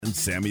Allen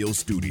Samuel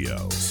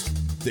Studios.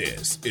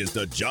 This is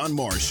the John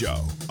Morris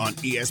Show on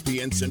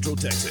ESPN Central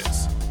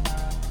Texas.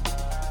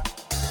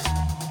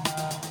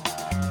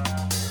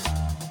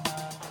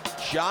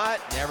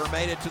 Shot, never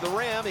made it to the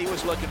rim. He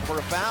was looking for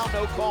a foul,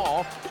 no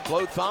call.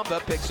 Claude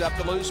Thamba picks up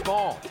the loose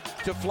ball.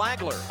 To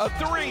Flagler, a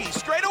three,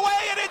 straight away,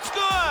 and it's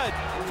good!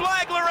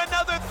 Flagler,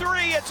 another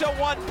three, it's a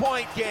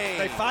one-point game.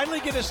 They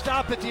finally get a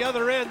stop at the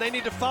other end. They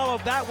need to follow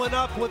that one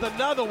up with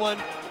another one.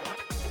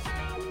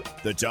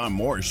 The John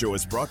Morris Show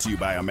is brought to you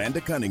by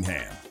Amanda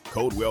Cunningham,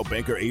 Coldwell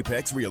Banker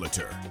Apex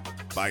Realtor,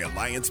 by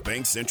Alliance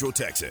Bank Central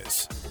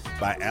Texas,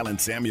 by Allen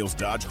Samuels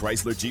Dodge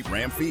Chrysler Jeep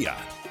Ram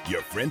Fiat,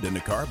 your friend in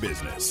the car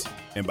business,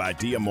 and by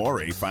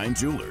Diamore Fine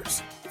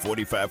Jewelers,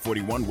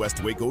 4541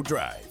 West Waco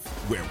Drive,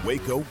 where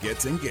Waco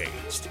gets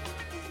engaged.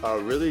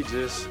 Really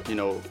just,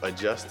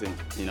 adjusting,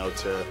 to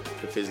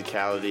the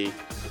physicality,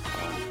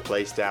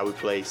 play style. We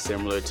play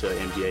similar to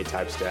NBA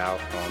type style,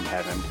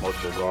 having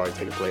multiple guards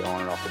take a play on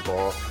and off the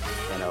ball,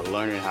 and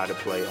learning how to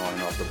play on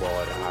and off the ball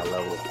at a high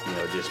level,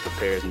 just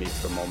prepares me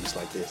for moments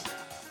like this.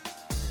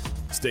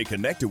 Stay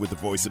connected with the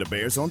Voice of the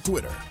Bears on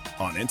Twitter,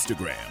 on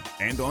Instagram,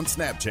 and on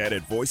Snapchat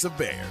at Voice of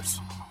Bears.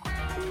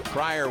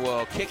 Pryor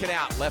will kick it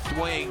out left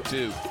wing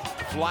to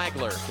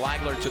Flagler.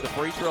 Flagler to the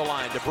free throw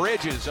line to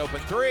Bridges.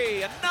 Open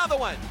three. Another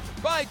one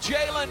by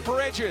Jalen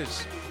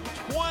Bridges.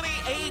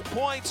 28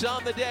 points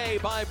on the day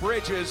by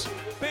Bridges.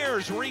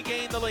 Bears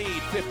regain the lead,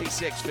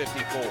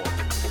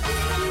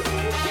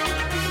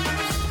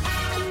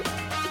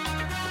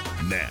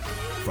 56-54. Now,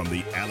 from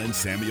the Allen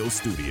Samuel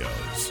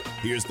Studios,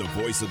 here's the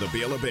voice of the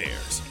Baylor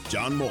Bears,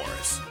 John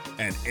Morris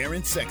and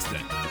Aaron Sexton.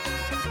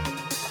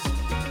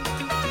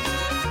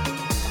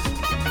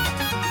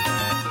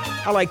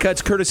 Highlight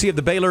cuts courtesy of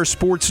the Baylor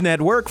Sports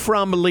Network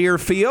from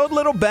Learfield.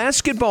 Little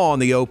basketball in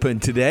the open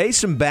today.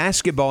 Some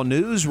basketball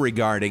news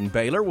regarding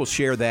Baylor. We'll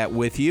share that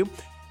with you.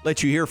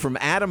 Let you hear from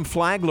Adam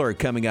Flagler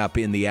coming up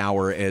in the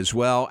hour as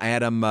well.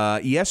 Adam,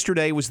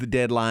 yesterday was the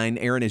deadline.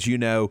 Aaron, as you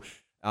know,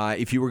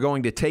 if you were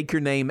going to take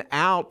your name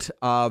out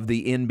of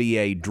the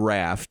NBA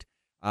draft,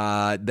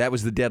 that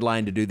was the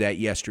deadline to do that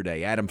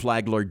yesterday. Adam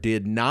Flagler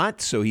did not,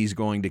 so he's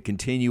going to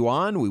continue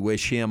on. We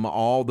wish him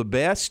all the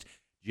best.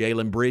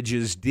 Jalen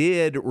Bridges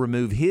did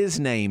remove his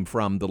name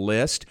from the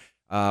list,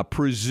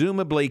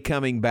 presumably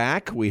coming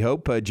back. We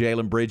hope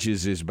Jalen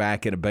Bridges is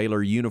back in a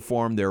Baylor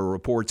uniform. There are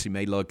reports he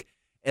may look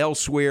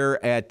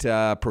elsewhere at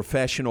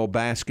professional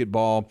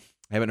basketball.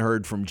 I haven't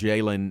heard from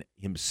Jalen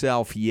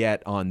himself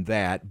yet on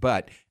that,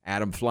 but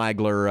Adam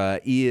Flagler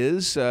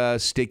is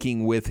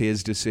sticking with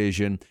his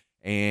decision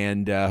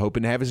and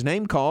hoping to have his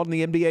name called in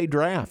the NBA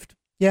draft.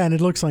 Yeah, and it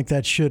looks like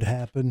that should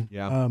happen.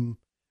 Yeah.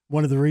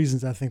 One of the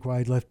reasons I think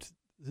why he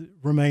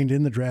remained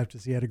in the draft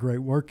is he had a great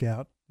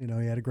workout. He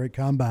had a great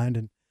combine,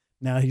 and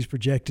now he's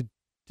projected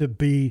to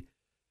be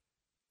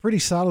pretty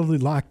solidly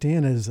locked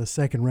in as a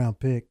second-round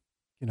pick,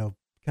 kind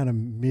of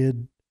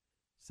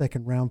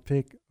mid-second-round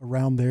pick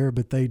around there,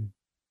 but they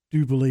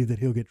do believe that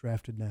he'll get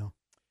drafted now.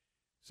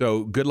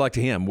 So good luck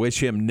to him.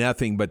 Wish him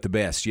nothing but the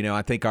best.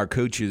 I think our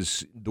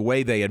coaches, the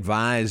way they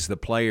advise the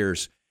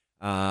players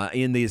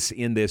in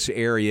this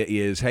area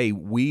is, hey,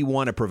 we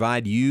want to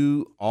provide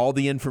you all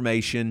the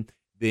information,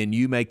 then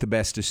you make the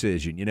best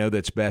decision,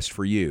 that's best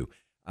for you.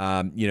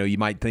 You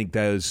might think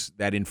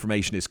that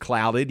information is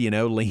clouded,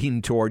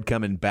 lean toward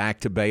coming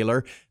back to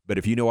Baylor. But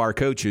if you know our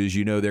coaches,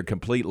 they're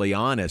completely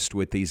honest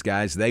with these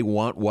guys. They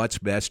want what's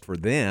best for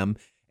them.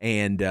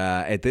 And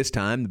at this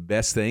time, the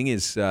best thing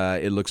is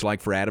it looks like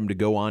for Adam to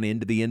go on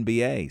into the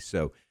NBA.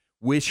 So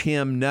wish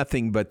him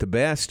nothing but the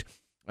best.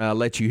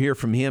 Let you hear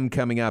from him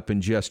coming up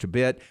in just a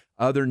bit.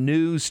 Other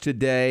news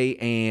today,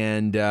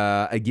 and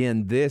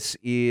again, this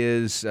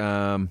is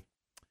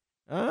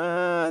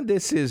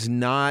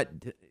not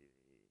 –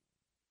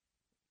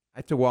 I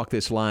have to walk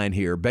this line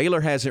here.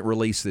 Baylor hasn't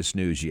released this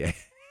news yet,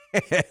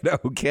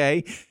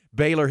 okay?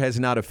 Baylor has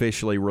not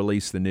officially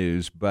released the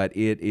news, but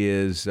it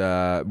is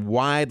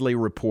widely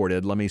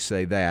reported, let me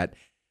say that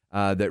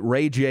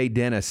Ray J.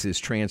 Dennis is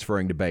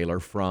transferring to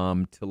Baylor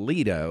from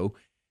Toledo.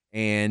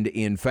 And,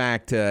 in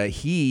fact,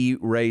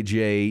 Ray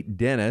J.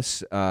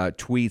 Dennis,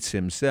 tweets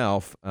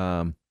himself.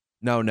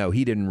 No,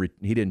 he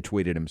didn't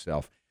tweet it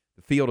himself.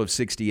 The Field of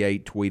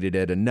 68 tweeted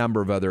it. A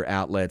number of other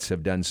outlets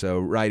have done so.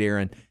 Right,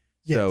 Aaron?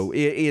 Yes. So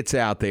it's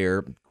out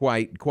there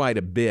quite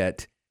a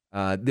bit.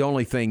 The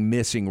only thing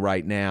missing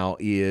right now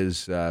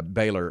is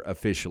Baylor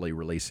officially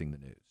releasing the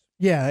news.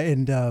 Yeah,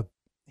 and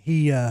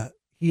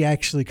he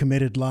actually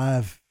committed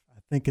live, I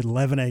think, at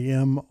 11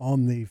 a.m.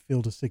 on the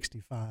Field of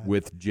 65.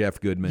 With Jeff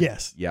Goodman?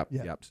 Yes.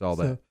 Yep, saw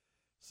that.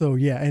 So,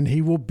 yeah, and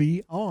he will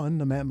be on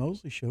the Matt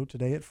Mosley Show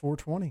today at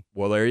 4:20.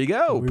 Well, there you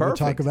go. So we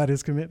Perfect. will talk about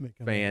his commitment.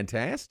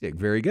 Fantastic.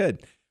 Very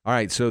good. All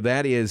right, so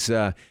that is,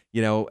 as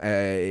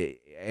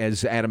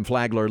Adam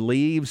Flagler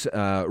leaves,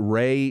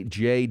 Ray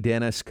J.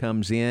 Dennis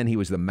comes in. He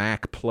was the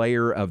MAC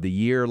Player of the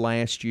Year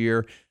last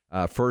year,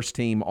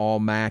 first-team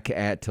All-MAC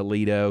at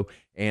Toledo,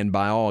 and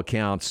by all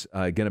accounts,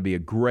 going to be a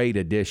great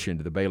addition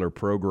to the Baylor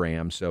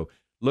program. So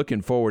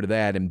looking forward to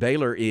that. And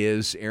Baylor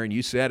is, Aaron,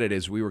 you said it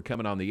as we were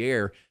coming on the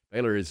air,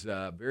 Baylor is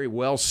very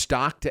well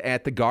stocked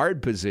at the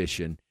guard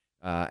position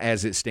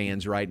as it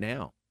stands right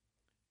now.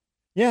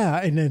 Yeah,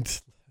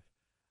 and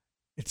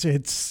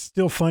it's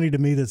still funny to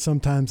me that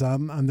sometimes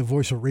I'm the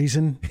voice of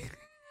reason,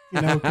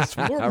 because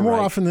more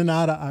often than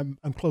not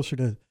I'm closer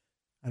to,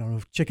 I don't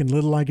know, Chicken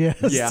Little, I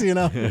guess,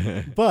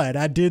 Yeah. But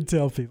I did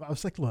tell people, I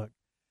was like, look,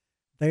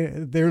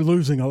 they're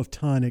losing a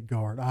ton at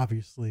guard,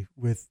 obviously,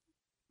 with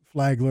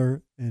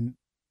Flagler and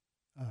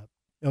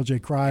L.J.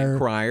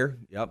 Cryer,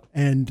 yep,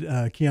 and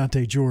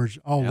Keontae George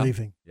all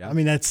leaving. Yep. I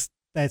mean,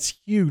 that's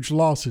huge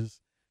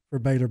losses for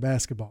Baylor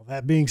basketball.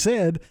 That being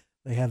said,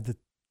 they have the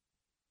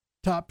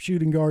top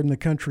shooting guard in the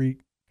country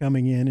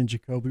coming in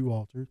Jacoby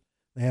Walters.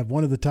 They have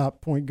one of the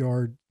top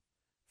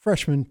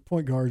freshman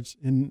point guards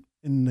in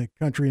the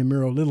country in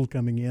Miro Little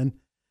coming in.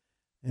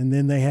 And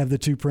then they have the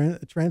two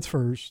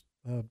transfers,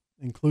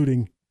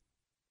 including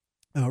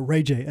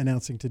Ray J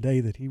announcing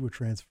today that he would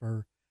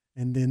transfer.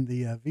 And then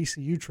the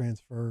VCU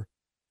transfer,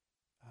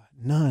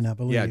 Nunn, I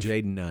believe. Yeah,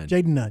 Jaden Nunn.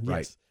 Jaden Nunn, yes.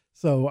 Right.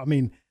 So, I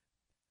mean,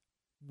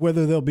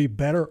 whether they'll be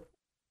better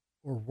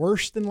or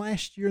worse than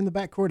last year in the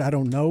backcourt, I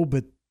don't know,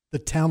 but the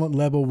talent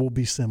level will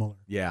be similar.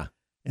 Yeah.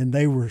 And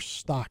they were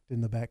stocked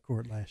in the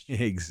backcourt last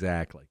year.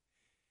 Exactly.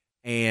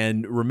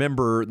 And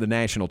remember the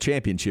national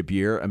championship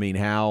year, I mean,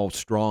 how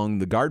strong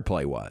the guard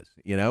play was,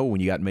 when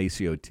you got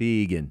Maceo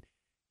Teague and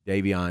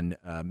Davion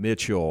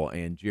Mitchell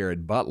and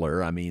Jared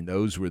Butler. I mean,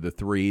 those were the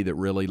three that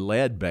really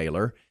led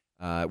Baylor.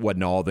 It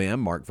wasn't all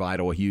them. Mark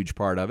Vidal, a huge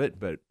part of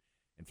it, and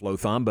Flo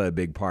Thamba, a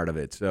big part of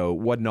it. So it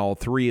wasn't all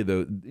three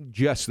of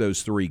just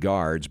those three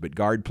guards, but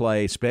guard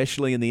play,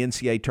 especially in the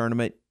NCAA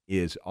tournament,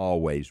 is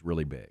always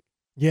really big.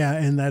 Yeah,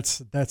 and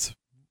that's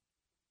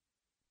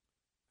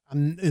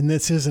and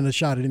this isn't a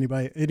shot at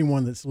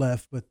anyone that's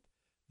left, but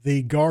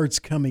the guards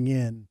coming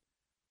in,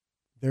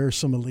 there are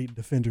some elite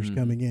defenders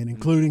coming in,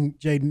 including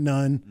Jaden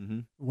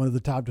Nunn, one of the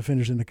top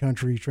defenders in the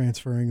country,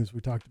 transferring, as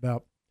we talked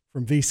about,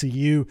 from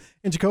VCU,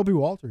 and Jacoby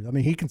Walters. I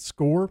mean, he can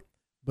score,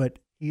 but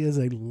he is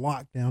a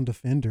lockdown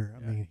defender.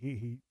 I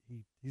mean,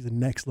 he's a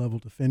next-level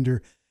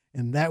defender,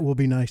 and that will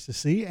be nice to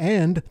see.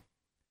 And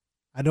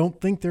I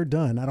don't think they're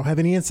done. I don't have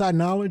any inside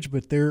knowledge,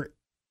 but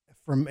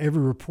from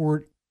every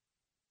report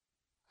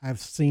I've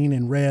seen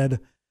and read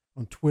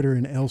on Twitter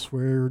and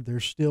elsewhere, they're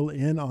still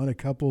in on a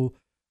couple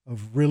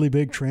of really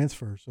big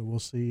transfers. So we'll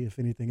see if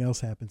anything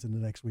else happens in the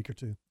next week or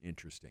two.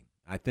 Interesting.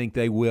 I think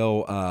they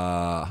will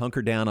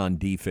hunker down on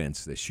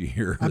defense this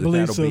year. I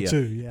believe so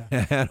too,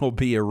 yeah. That'll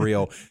be a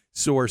real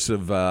source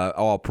of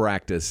all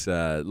practice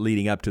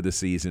leading up to the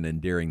season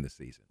and during the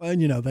season.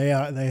 And, they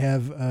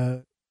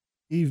have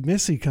Eve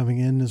Missy coming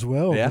in as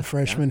well, the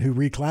freshman who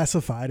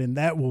reclassified, and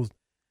that will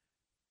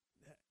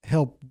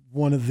help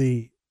one of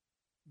the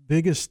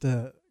biggest,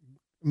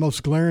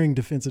 most glaring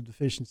defensive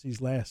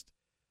deficiencies last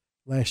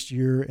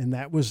year, and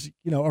that was,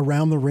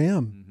 around the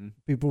rim.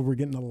 People were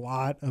getting a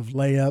lot of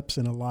layups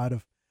and a lot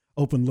of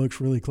open looks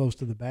really close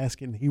to the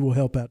basket, and he will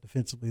help out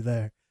defensively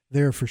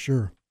there for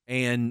sure.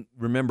 And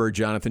remember,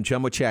 Jonathan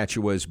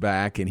Chumwa is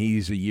back, and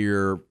he's a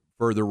year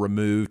further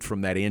removed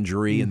from that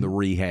injury and the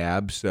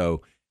rehab.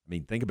 So, I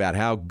mean, think about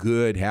how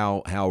good,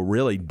 how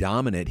really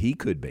dominant he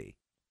could be.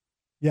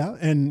 Yeah,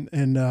 and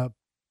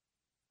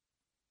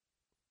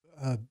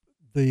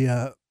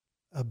the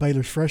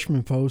Baylor's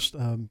freshman post,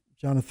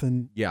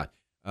 Jonathan. Yeah,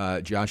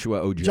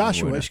 Joshua Ojonwuna.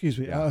 Joshua, excuse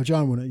me,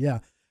 Ojonwuna. Yeah,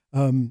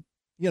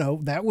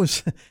 that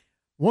was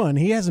one.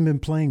 He hasn't been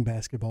playing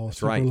basketball a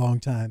super long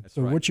time. That's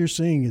so right. What you're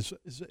seeing is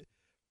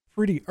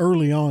pretty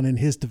early on in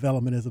his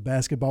development as a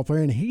basketball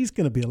player, and he's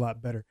going to be a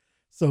lot better.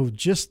 So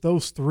just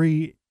those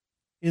three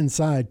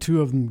inside,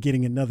 two of them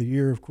getting another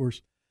year, of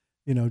course.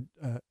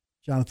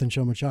 Jonathan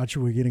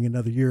Chumwa getting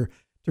another year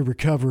to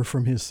recover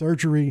from his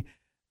surgery,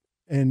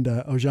 and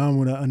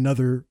Ojonwuna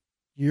another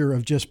year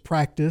of just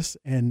practice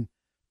and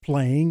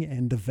playing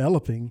and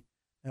developing,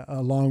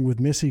 along with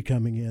Missy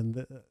coming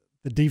in.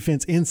 The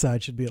defense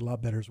inside should be a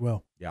lot better as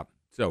well. Yeah.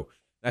 So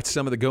that's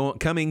some of the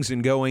comings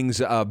and goings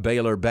of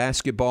Baylor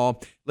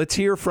basketball. Let's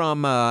hear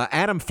from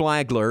Adam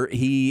Flagler.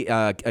 He,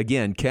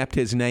 again, kept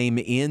his name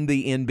in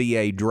the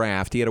NBA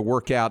draft. He had a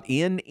workout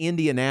in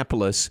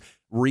Indianapolis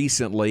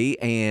recently,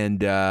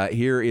 and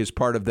here is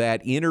part of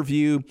that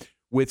interview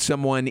with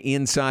someone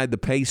inside the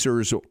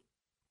Pacers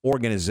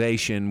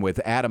organization with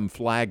Adam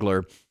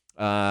Flagler.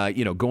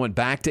 Going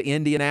back to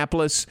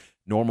Indianapolis,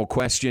 normal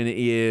question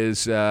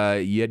is,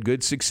 you had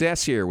good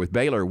success here with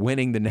Baylor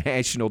winning the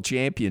national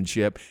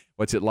championship.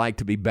 What's it like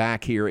to be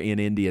back here in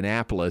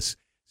Indianapolis?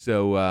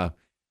 So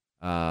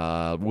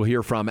we'll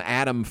hear from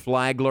Adam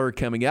Flagler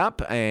coming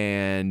up,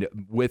 and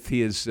with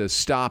his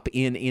stop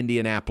in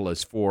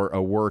Indianapolis for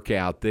a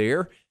workout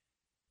there.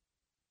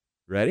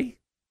 Ready?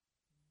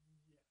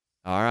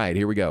 All right,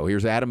 here we go.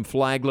 Here's Adam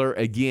Flagler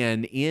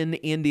again in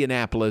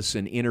Indianapolis,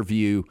 an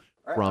interview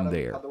from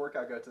there. How'd the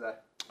workout go today?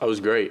 It was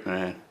great,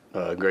 man.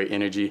 Great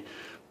energy,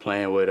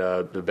 playing with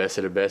the best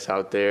of the best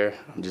out there.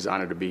 I'm just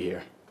honored to be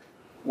here.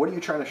 What are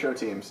you trying to show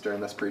teams during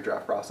this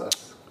pre-draft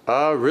process?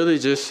 Really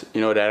just,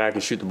 that I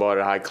can shoot the ball at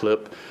a high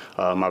clip,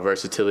 my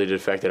versatility, the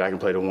fact that I can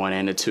play the 1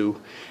 and the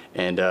 2,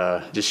 and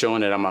just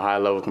showing that I'm a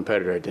high-level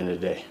competitor at the end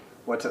of the day.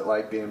 What's it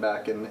like being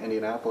back in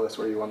Indianapolis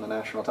where you won the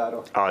national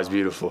title? Oh, it's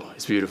beautiful.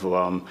 It's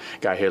beautiful.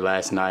 Got here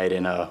last night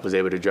and was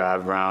able to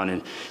drive around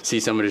and see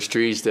some of the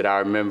streets that I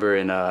remember,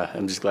 and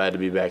I'm just glad to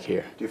be back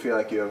here. Do you feel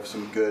like you have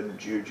some good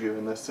juju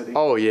in this city?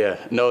 Oh, yeah.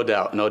 No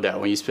doubt. No doubt.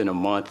 When you spend a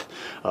month,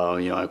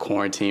 in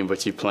quarantine,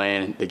 but you're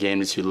playing the game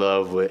that you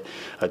love with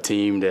a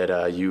team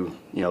that you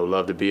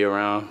love to be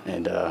around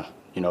and,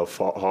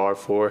 fought hard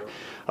for.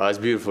 It's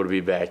beautiful to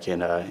be back,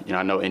 and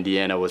I know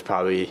Indiana was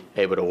probably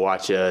able to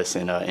watch us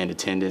and in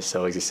attendance,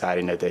 so it's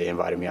exciting that they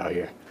invited me out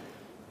here.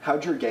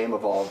 How'd your game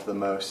evolve the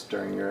most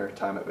during your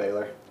time at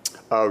Baylor?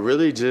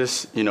 Really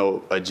just,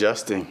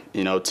 adjusting,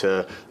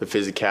 to the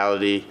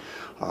physicality,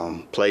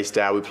 play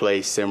style. We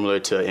play similar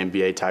to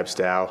NBA type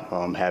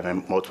style,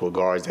 having multiple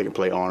guards that can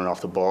play on and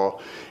off the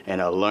ball,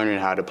 and learning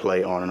how to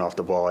play on and off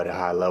the ball at a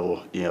high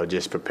level,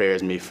 just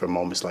prepares me for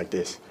moments like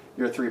this.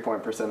 Your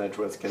three-point percentage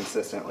was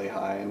consistently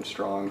high and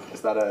strong.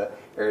 Is that an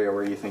area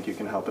where you think you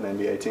can help an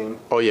NBA team?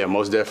 Oh, yeah,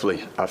 most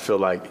definitely. I feel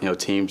like,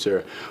 teams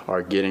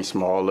are getting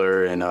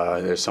smaller, and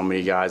there's so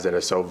many guys that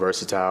are so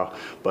versatile.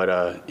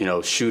 But,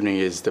 shooting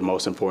is the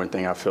most important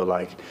thing, I feel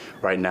like,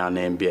 right now in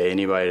the NBA.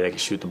 Anybody that can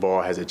shoot the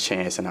ball has a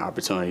chance and an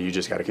opportunity. You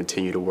just got to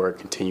continue to work,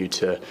 continue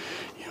to,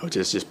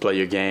 just play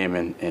your game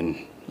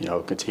and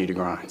continue to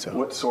grind. So,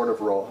 what sort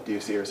of role do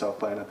you see yourself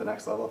playing at the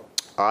next level?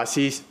 I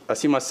see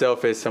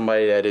myself as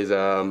somebody that is,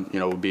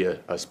 would be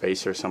a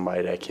spacer,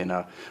 somebody that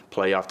can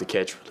play off the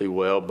catch really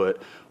well.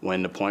 But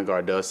when the point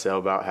guard does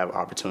sell out, have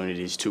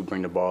opportunities to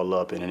bring the ball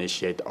up and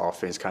initiate the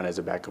offense kind of as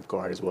a backup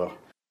guard as well.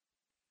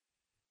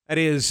 That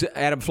is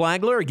Adam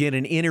Flagler, again,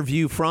 an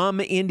interview from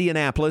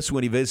Indianapolis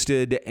when he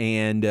visited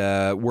and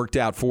worked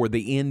out for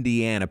the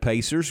Indiana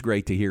Pacers.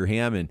 Great to hear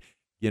him. And,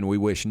 again, we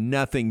wish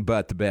nothing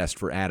but the best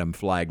for Adam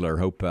Flagler.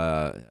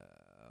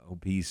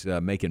 Hope he's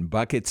making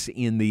buckets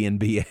in the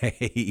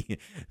NBA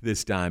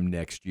this time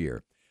next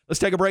year. Let's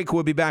take a break.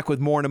 We'll be back with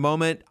more in a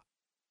moment.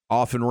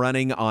 Off and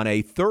running on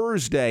a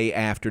Thursday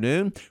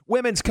afternoon.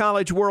 Women's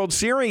College World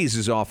Series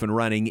is off and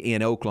running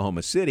in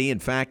Oklahoma City. In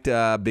fact,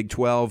 Big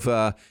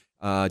 12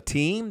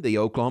 team, the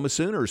Oklahoma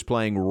Sooners,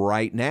 playing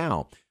right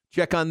now.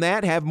 Check on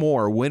that. Have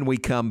more when we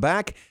come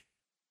back.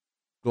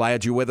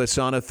 Glad you're with us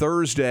on a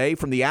Thursday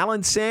from the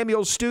Allen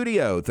Samuels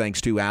studio.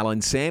 Thanks to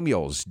Allen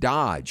Samuels,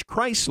 Dodge,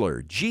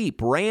 Chrysler,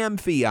 Jeep, Ram,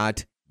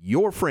 Fiat,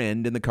 your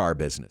friend in the car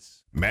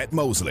business. Matt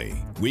Mosley,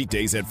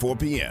 weekdays at 4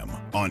 p.m.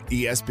 on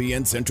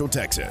ESPN Central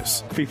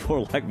Texas. People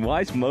are like, why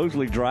is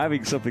Mosley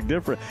driving something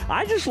different?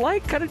 I just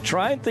like kind of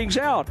trying things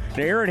out.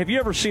 Now, Aaron, have you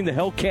ever seen the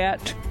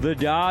Hellcat, the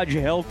Dodge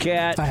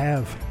Hellcat? I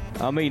have.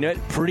 I mean, a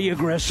pretty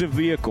aggressive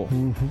vehicle.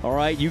 Mm-hmm. All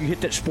right, you can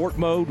hit that sport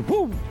mode.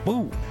 Woo,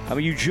 woo. I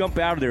mean, you jump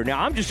out of there.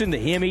 Now, I'm just in the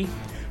Hemi.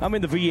 I'm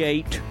in the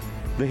V8,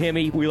 the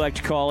Hemi, we like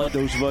to call it,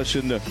 those of us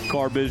in the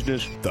car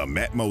business. The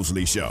Matt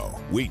Mosley Show,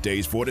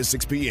 weekdays 4 to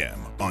 6 p.m.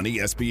 on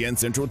ESPN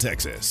Central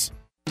Texas.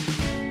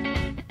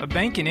 A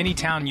bank in any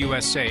town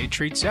USA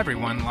treats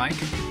everyone like,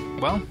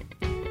 well,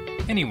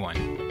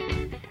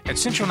 anyone. At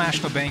Central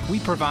National Bank, we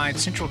provide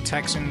Central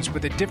Texans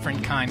with a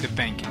different kind of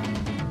banking.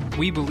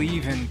 We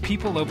believe in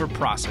people over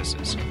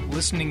processes,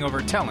 listening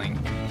over telling,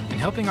 and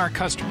helping our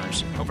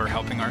customers over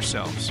helping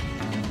ourselves.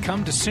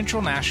 Come to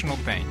Central National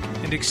Bank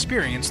and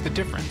experience the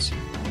difference.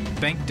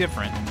 Bank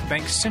different.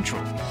 Bank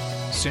Central.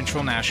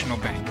 Central National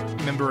Bank.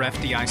 Member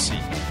FDIC.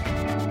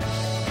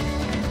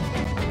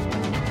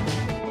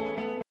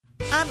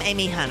 I'm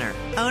Amy Hunter,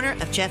 owner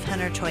of Jeff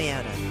Hunter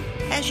Toyota.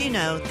 As you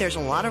know, there's a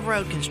lot of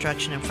road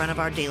construction in front of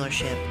our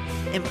dealership.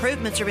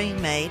 Improvements are being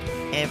made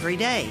every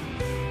day.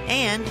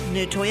 And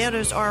new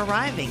Toyotas are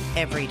arriving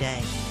every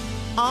day.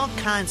 All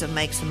kinds of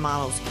makes and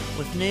models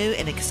with new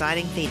and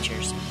exciting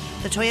features.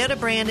 The Toyota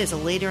brand is a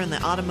leader in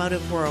the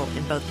automotive world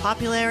in both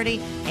popularity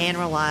and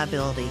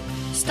reliability.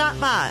 Stop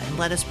by and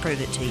let us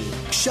prove it to you.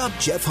 Shop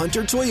Jeff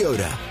Hunter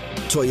Toyota.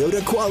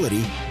 Toyota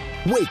quality,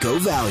 Waco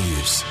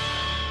values.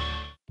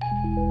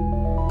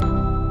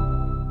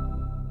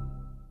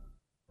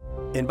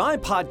 In my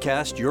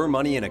podcast, Your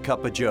Money in a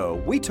Cup of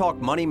Joe, we talk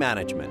money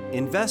management,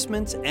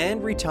 investments,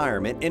 and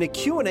retirement in a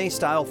Q&A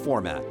style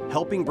format,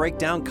 helping break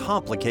down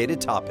complicated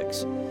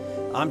topics.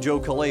 I'm Joe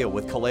Kaleo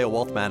with Kaleo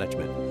Wealth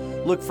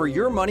Management. Look for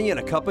Your Money in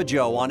a Cup of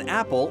Joe on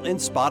Apple and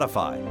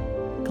Spotify.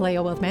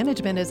 Kaleo Wealth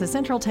Management is a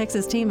Central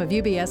Texas team of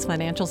UBS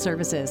Financial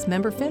Services,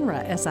 member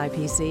FINRA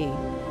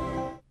SIPC.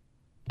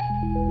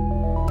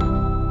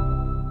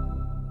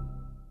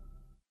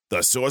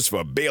 The source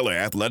for Baylor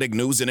athletic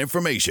news and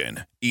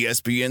information,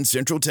 ESPN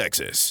Central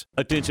Texas.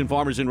 Attention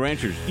farmers and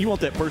ranchers, you want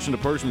that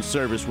person-to-person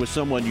service with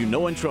someone you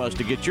know and trust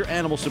to get your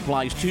animal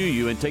supplies to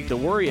you and take the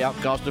worry out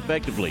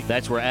cost-effectively.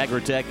 That's where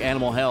Agritech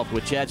Animal Health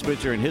with Chad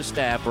Spitzer and his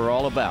staff are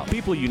all about.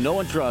 People you know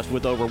and trust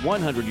with over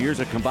 100 years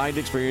of combined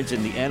experience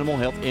in the animal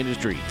health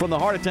industry. From the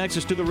heart of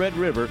Texas to the Red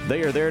River,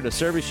 they are there to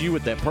service you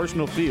with that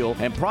personal feel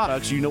and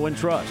products you know and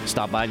trust.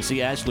 Stop by and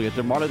see Ashley at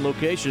their Marlin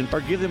location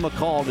or give them a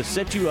call to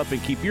set you up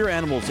and keep your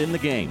animals in the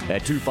game.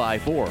 at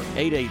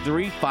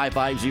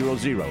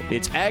 254-883-5500.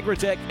 It's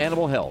Agritech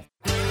Animal Health.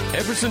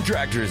 Epperson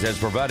Tractors has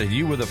provided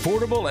you with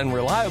affordable and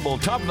reliable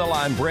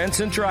top-of-the-line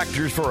Branson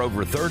tractors for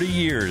over 30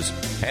 years.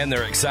 And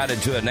they're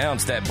excited to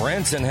announce that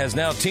Branson has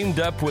now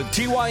teamed up with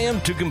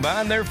TYM to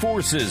combine their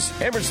forces.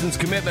 Epperson's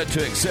commitment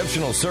to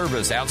exceptional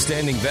service,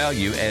 outstanding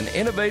value, and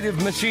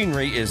innovative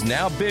machinery is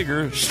now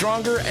bigger,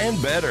 stronger,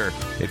 and better.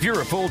 If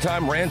you're a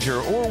full-time rancher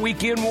or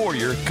weekend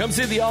warrior, come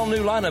see the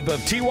all-new lineup of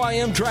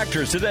TYM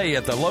tractors today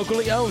at the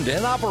locally owned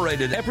and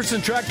operated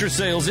Epperson Tractor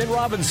Sales in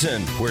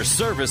Robinson, where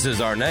service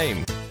is our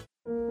name.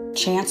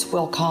 Chance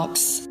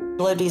Wilcox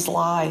lived his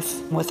life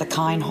with a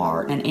kind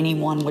heart, and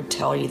anyone would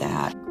tell you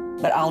that.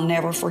 But I'll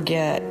never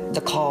forget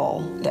the call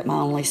that my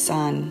only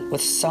son,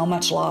 with so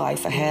much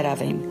life ahead of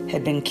him,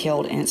 had been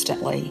killed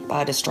instantly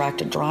by a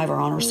distracted driver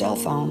on her cell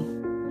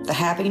phone. The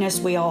happiness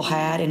we all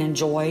had and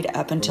enjoyed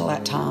up until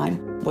that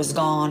time was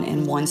gone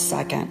in 1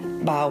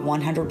 second by a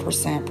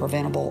 100%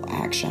 preventable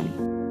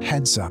action.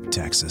 Heads up,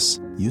 Texas.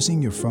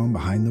 Using your phone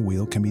behind the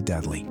wheel can be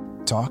deadly.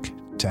 Talk,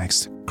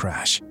 text,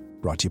 crash.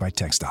 Brought to you by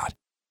TxDOT.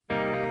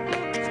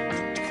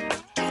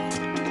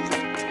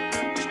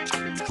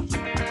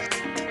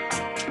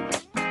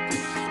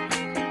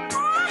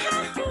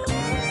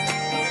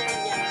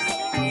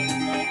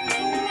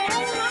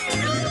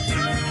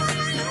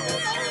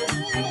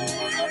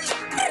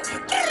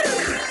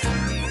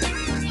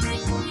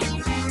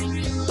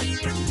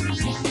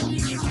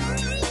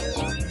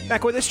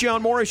 Back with this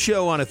John Morris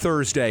Show on a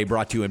Thursday,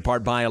 brought to you in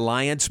part by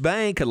Alliance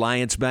Bank.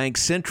 Alliance Bank,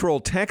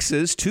 Central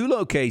Texas, 2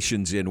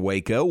 locations in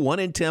Waco, 1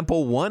 in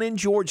Temple, 1 in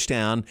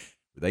Georgetown.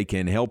 They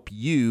can help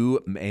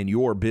you and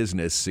your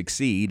business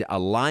succeed.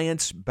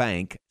 Alliance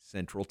Bank,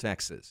 Central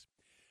Texas.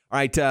 All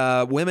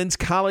right, Women's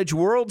College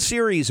World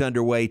Series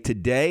underway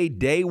today.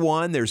 Day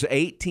 1, there's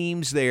 8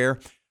 teams there.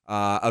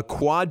 A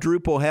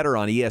quadruple header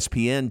on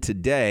ESPN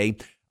today.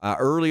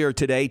 Earlier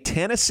today,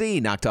 Tennessee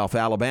knocked off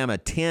Alabama.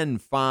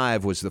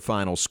 10-5 was the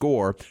final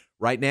score.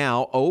 Right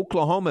now,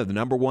 Oklahoma, the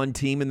number 1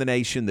 team in the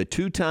nation, the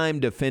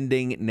 2-time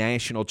defending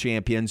national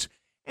champions,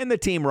 and the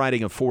team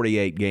riding a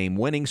 48-game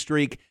winning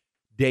streak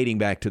dating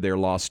back to their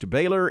loss to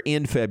Baylor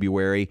in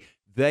February.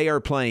 They are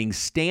playing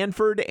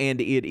Stanford,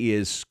 and it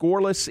is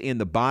scoreless in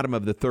the bottom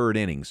of the 3rd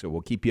inning. So we'll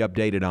keep you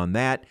updated on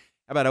that.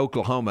 How about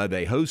Oklahoma?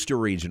 They host a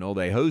regional.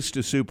 They host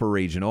a super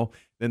regional.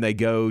 Then they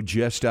go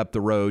just up the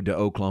road to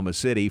Oklahoma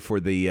City for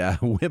the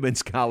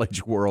Women's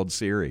College World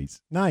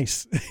Series.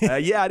 Nice.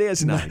 Yeah, it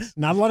is nice.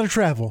 Not a lot of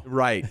travel.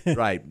 Right.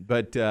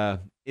 But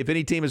if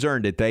any team has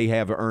earned it, they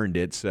have earned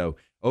it. So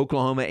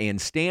Oklahoma and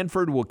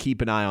Stanford, we'll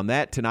keep an eye on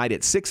that. Tonight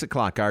at 6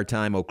 o'clock our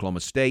time, Oklahoma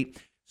State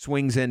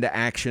swings into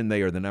action.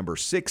 They are the number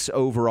 6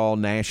 overall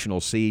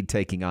national seed,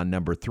 taking on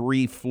number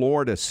 3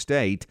 Florida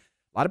State.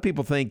 A lot of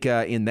people think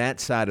in that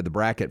side of the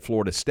bracket,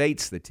 Florida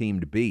State's the team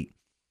to beat.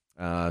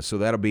 So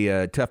that'll be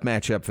a tough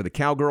matchup for the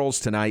Cowgirls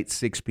tonight,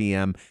 6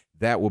 p.m.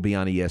 That will be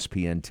on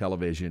ESPN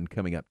television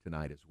coming up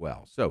tonight as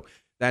well. So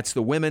that's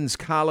the Women's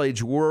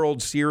College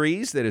World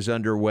Series that is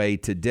underway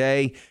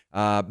today.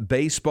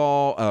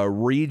 Baseball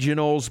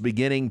regionals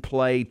beginning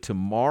play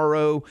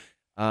tomorrow.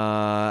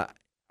 Are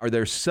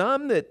there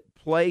some that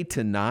play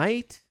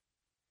tonight?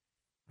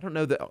 I don't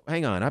know.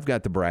 Hang on. I've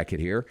got the bracket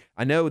here.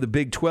 I know the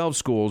Big 12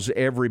 schools,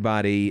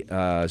 everybody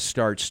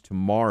starts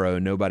tomorrow.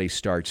 Nobody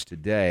starts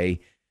today.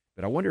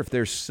 But I wonder if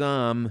there's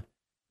some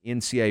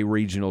NCAA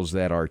regionals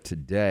that are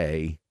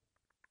today.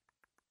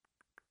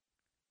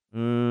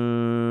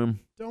 Don't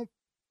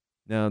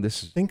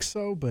think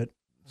so, but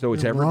so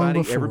it's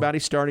everybody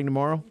starting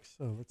tomorrow. I think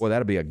so. Well,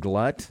 that'll be a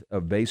glut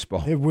of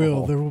baseball. It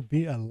will. There will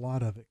be a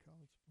lot of it.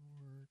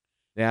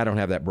 Yeah, I don't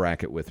have that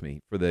bracket with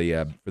me for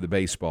the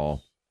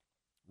baseball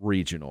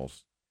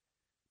regionals.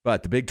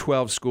 But the Big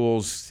 12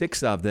 schools,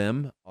 6 of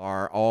them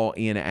are all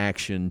in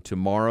action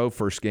tomorrow.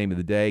 First game of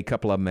the day, a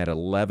couple of them at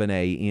 11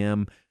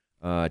 a.m.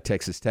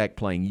 Texas Tech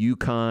playing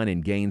UConn in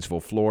Gainesville,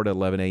 Florida,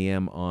 11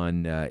 a.m.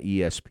 on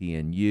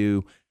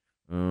ESPNU.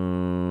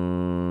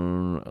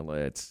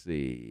 Let's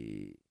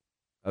see.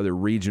 Other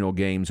regional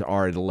games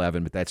are at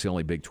 11, but that's the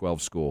only Big 12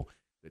 school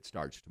that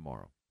starts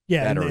tomorrow.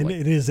 Yeah, and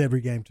it is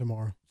every game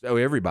tomorrow. So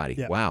everybody.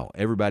 Yeah. Wow,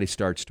 everybody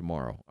starts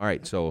tomorrow. All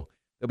right, so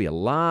there'll be a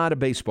lot of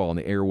baseball in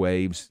the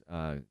airwaves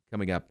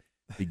coming up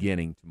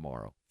beginning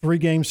tomorrow. 3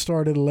 games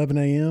start at 11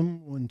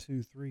 a.m. 1,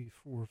 2, 3,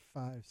 4,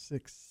 5,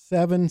 6,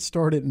 7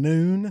 start at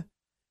noon.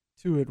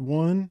 2 at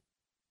 1,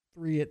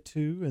 3 at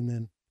 2, and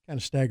then kind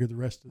of stagger the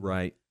rest of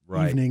the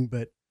evening.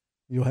 But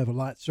you'll have a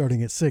lot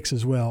starting at 6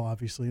 as well,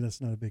 obviously.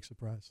 That's not a big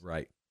surprise.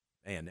 Right.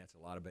 Man, that's a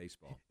lot of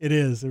baseball. It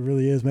is. It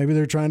really is. Maybe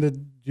they're trying to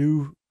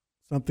do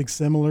something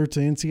similar to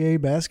NCAA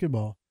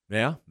basketball.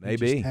 Yeah,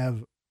 maybe.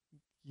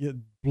 Just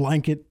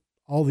blanket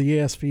all the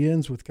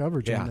ESPNs with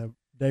coverage on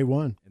day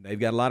one. And they've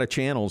got a lot of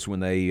channels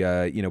when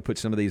they put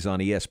some of these on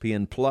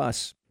ESPN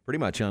Plus, pretty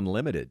much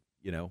unlimited,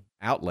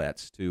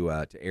 outlets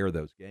to air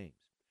those games.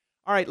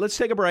 All right, let's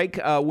take a break.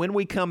 When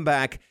we come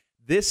back,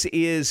 this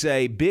is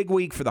a big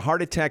week for the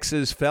Heart of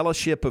Texas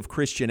Fellowship of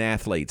Christian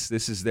Athletes.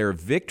 This is their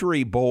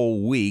Victory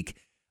Bowl week.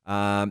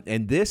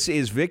 And this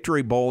is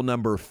Victory Bowl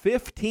number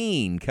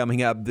 15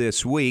 coming up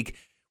this week.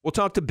 We'll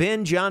talk to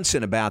Ben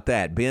Johnson about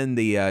that. Ben,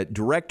 the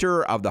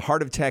director of the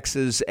Heart of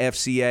Texas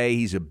FCA.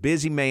 He's a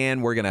busy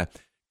man. We're going to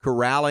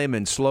corral him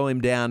and slow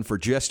him down for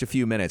just a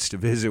few minutes to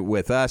visit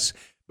with us,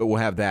 but we'll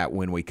have that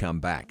when we come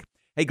back.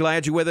 Hey,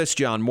 glad you're with us.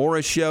 John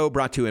Morris Show,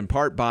 brought to you in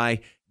part by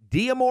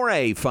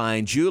Diamore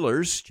Fine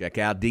Jewelers. Check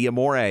out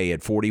Diamore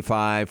at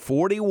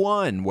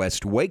 4541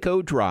 West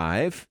Waco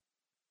Drive.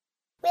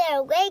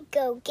 Where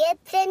Waco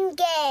gets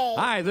engaged.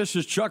 Hi, this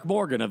is Chuck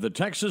Morgan of the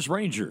Texas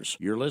Rangers.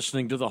 You're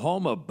listening to the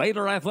home of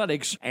Baylor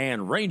Athletics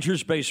and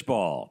Rangers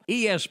Baseball,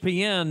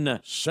 ESPN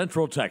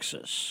Central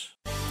Texas.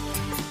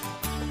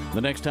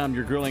 The next time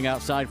you're grilling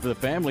outside for the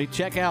family,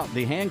 check out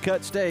the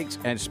hand-cut steaks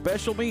and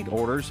special meat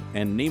orders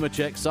and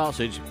Nemechek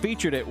sausage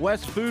featured at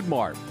West Food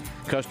Mart.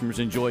 Customers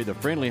enjoy the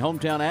friendly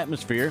hometown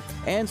atmosphere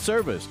and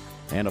service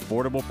and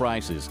affordable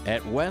prices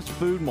at West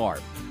Food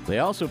Mart. They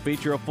also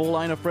feature a full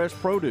line of fresh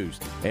produce,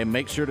 and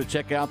make sure to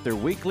check out their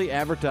weekly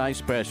advertised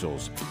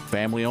specials.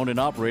 Family owned and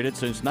operated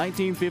since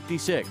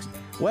 1956.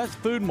 West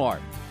Food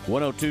Mart,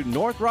 102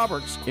 North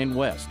Roberts in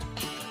West.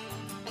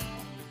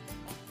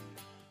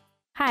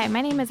 Hi,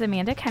 my name is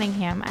Amanda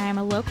Cunningham. I am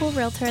a local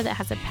realtor that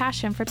has a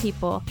passion for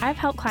people. I've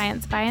helped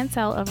clients buy and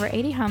sell over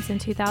 80 homes in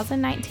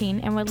 2019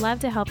 and would love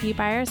to help you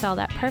buy or sell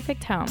that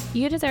perfect home.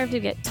 You deserve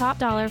to get top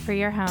dollar for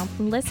your home.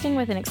 Listing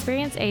with an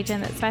experienced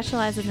agent that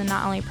specializes in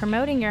not only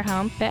promoting your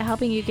home, but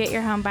helping you get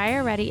your home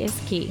buyer ready is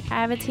key. I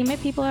have a team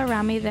of people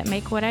around me that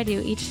make what I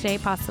do each day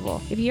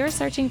possible. If you are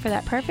searching for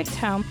that perfect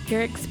home,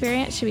 your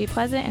experience should be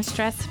pleasant and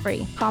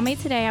stress-free. Call me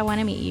today. I want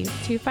to meet you.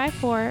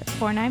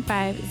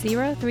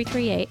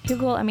 254-495-0338.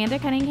 Google Amanda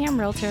Cunningham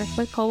Realtor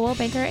with Coldwell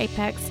Banker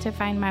Apex to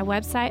find my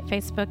website,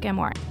 Facebook, and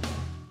more.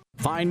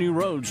 Find new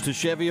roads to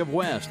Chevy of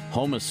West,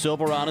 home of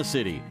Silverado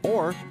City,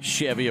 or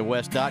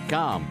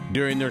ChevyofWest.com.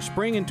 During their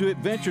Spring into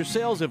Adventure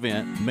sales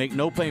event, make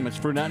no payments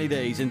for 90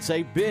 days and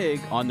save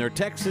big on their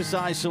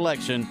Texas-sized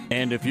selection.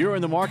 And if you're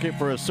in the market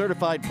for a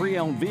certified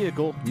pre-owned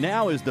vehicle,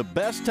 now is the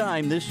best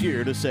time this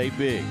year to save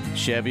big.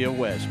 Chevy of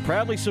West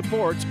proudly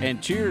supports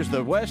and cheers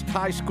the West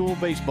High School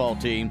baseball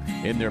team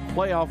in their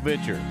playoff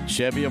venture.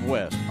 Chevy of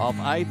West off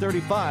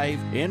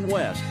I-35 in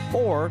West,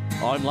 or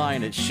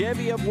online at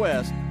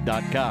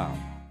ChevyofWest.com.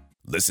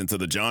 Listen to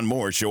the John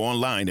Moore Show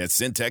online at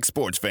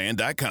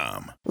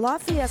syntechsportsfan.com. La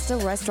Fiesta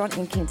Restaurant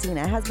and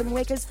Cantina has been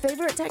Waco's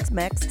favorite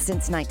Tex-Mex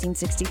since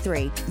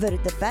 1963.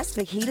 Voted the best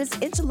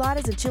fajitas,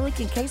 enchiladas, and chili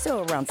con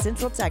queso around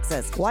Central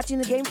Texas. Watching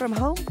the game from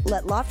home?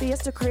 Let La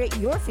Fiesta create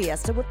your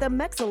fiesta with the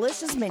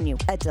Mexalicious menu,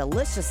 a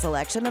delicious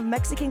selection of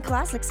Mexican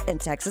classics and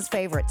Texas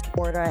favorites.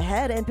 Order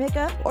ahead and pick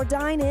up, or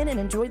dine in and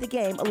enjoy the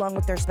game along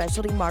with their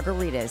specialty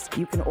margaritas.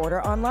 You can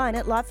order online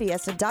at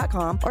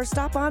lafiesta.com or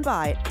stop on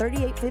by at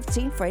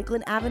 3815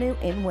 Franklin Avenue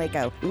in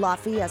Waco. La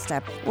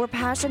Fiesta, where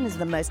passion is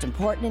the most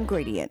important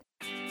ingredient.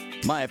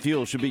 Maya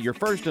Fuel should be your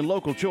first and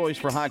local choice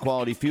for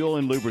high-quality fuel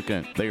and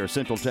lubricant. They are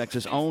Central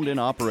Texas owned and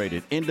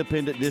operated,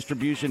 independent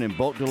distribution and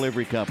bulk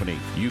delivery company.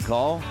 You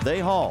call, they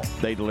haul.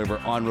 They deliver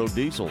on-road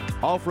diesel,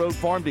 off-road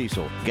farm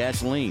diesel,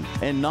 gasoline,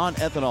 and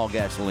non-ethanol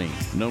gasoline.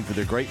 Known for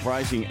their great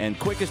pricing and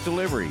quickest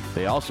delivery,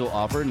 they also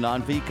offer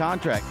non-fee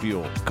contract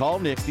fuel. Call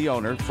Nick, the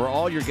owner, for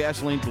all your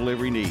gasoline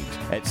delivery needs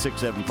at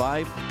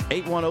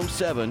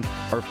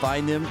 675-8107 or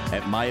find them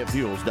at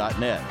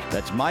MyaFuels.net.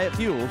 That's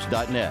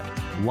MyaFuels.net.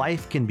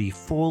 Life can be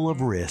full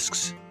of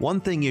risks.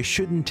 One thing you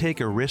shouldn't take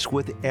a risk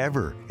with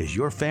ever is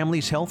your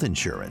family's health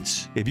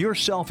insurance. If you're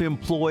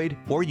self-employed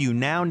or you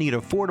now need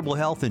affordable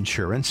health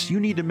insurance, you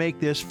need to make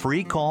this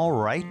free call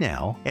right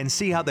now and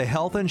see how the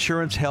Health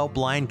Insurance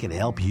Helpline can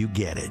help you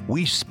get it.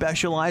 We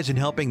specialize in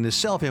helping the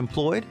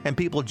self-employed and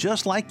people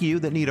just like you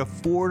that need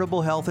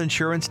affordable health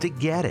insurance to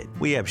get it.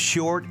 We have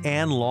short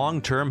and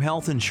long-term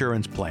health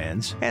insurance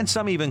plans, and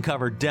some even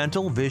cover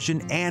dental,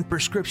 vision, and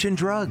prescription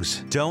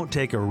drugs. Don't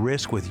take a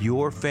risk with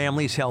your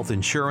family's health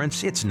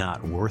insurance. It's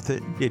not worth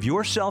it. If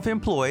you're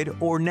self-employed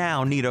or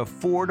now need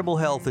affordable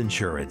health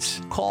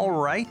insurance, call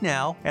right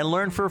now and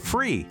learn for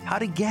free how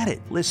to get it.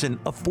 Listen,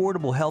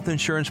 affordable health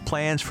insurance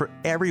plans for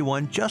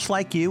everyone just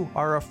like you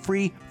are a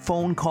free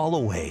phone call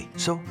away.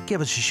 So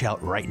give us a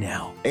shout right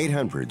now.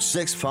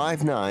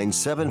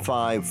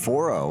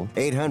 800-659-7540.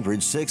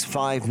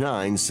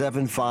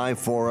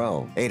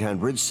 800-659-7540.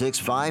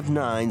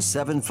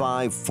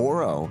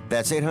 800-659-7540.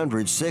 That's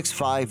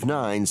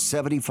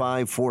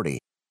 800-659-7540.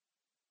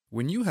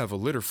 When you have a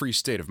litter-free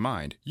state of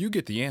mind, you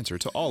get the answer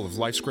to all of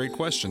life's great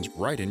questions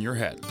right in your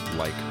head.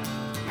 Like,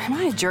 am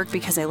I a jerk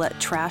because I let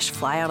trash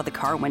fly out of the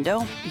car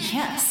window?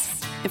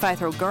 Yes. If I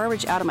throw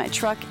garbage out of my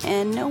truck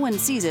and no one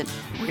sees it,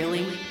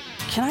 really?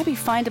 Can I be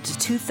fined up to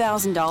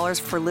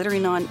 $2,000 for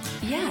littering on?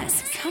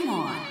 Yes, come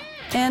on.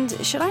 And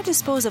should I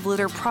dispose of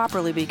litter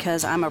properly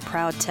because I'm a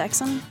proud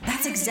Texan?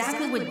 That's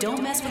exactly what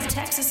Don't Mess with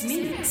Texas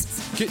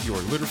means. Get your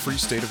litter-free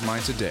state of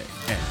mind today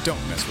and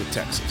don't mess with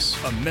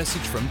Texas. A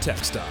message from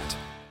TxDOT.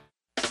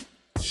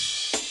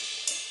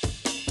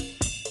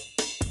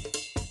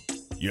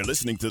 You're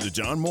listening to The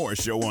John Moore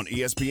Show on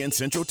ESPN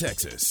Central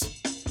Texas.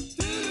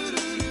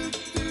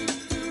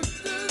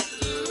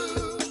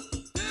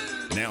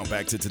 Now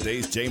back to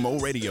today's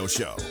JMO Radio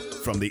Show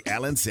from the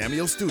Allen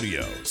Samuel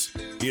Studios.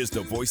 Here's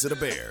the voice of the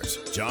Bears,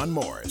 John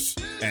Morris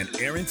and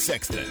Aaron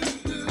Sexton.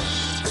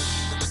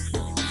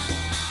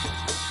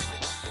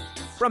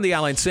 From the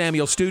Allen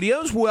Samuel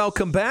Studios,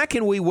 welcome back,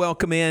 and we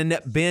welcome in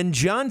Ben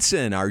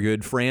Johnson, our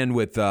good friend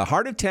with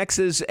Heart of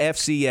Texas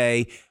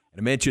FCA.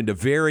 I mentioned a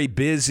very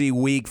busy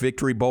week,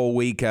 Victory Bowl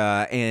week,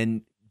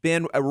 and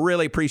Ben, I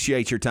really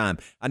appreciate your time.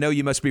 I know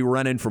you must be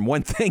running from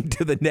one thing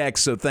to the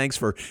next, so thanks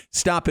for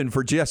stopping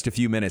for just a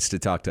few minutes to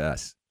talk to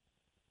us.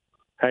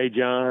 Hey,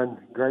 John.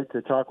 Great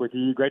to talk with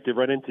you. Great to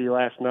run into you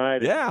last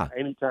night. Yeah.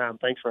 Anytime.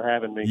 Thanks for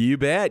having me. You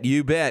bet.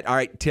 You bet. All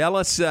right. Tell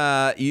us,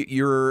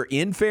 you're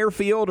in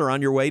Fairfield or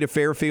on your way to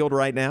Fairfield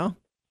right now?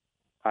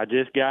 I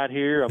just got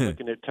here. I'm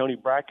looking at Tony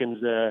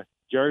Bracken's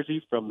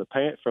jersey from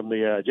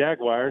the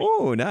Jaguars.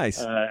 Oh,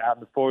 nice. Out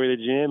in the foyer of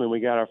the gym, and we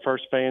got our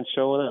first fans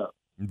showing up.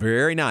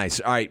 Very nice.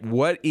 All right.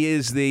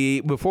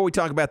 Before we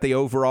talk about the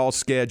overall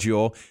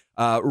schedule,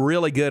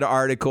 really good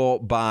article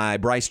by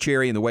Bryce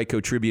Cherry in the Waco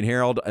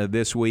Tribune-Herald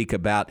this week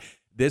about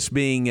this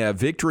being a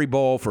Victory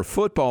Bowl for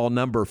football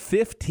number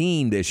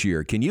 15 this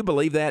year. Can you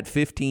believe that?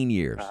 15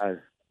 years.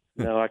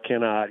 No, I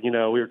cannot. We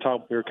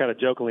were kind of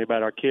jokingly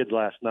about our kids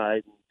last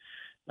night.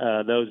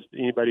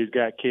 Anybody who's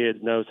got kids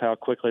knows how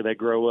quickly they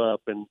grow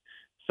up, and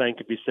same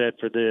could be said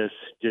for this.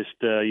 Just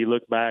you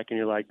look back and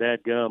you're like,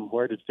 "Dadgum,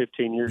 where did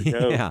 15 years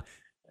go?" Yeah.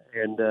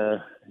 And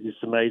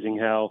it's amazing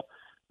how,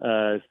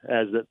 as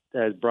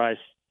Bryce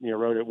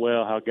wrote it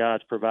well, how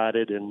God's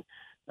provided and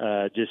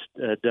just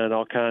done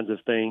all kinds of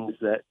things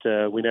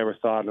that we never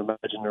thought,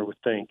 imagined, or would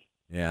think.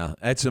 Yeah,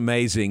 that's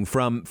amazing.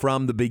 From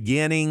the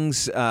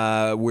beginnings,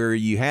 where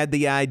you had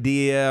the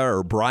idea,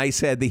 or Bryce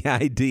had the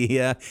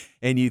idea,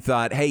 and you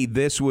thought, "Hey,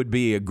 this would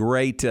be a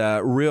great,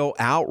 real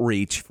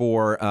outreach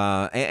for,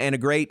 and a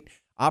great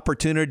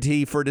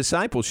opportunity for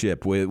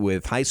discipleship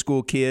with high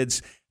school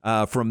kids."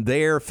 From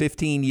there,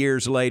 15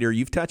 years later,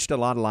 you've touched a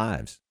lot of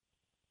lives.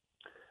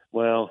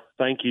 Well,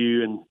 thank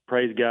you, and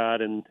praise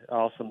God, and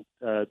awesome,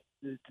 to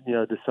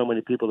so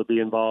many people to be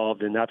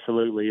involved. And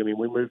absolutely, I mean,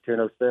 we moved here in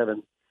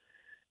 2007.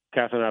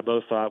 Catherine and I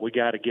both thought we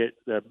got to get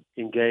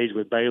engaged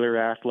with Baylor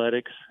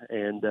athletics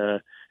and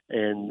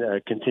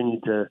continue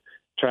to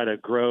try to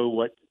grow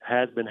what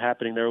has been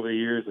happening there over the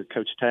years with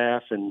Coach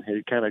Taft, and it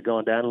had kind of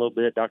gone down a little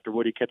bit. Dr.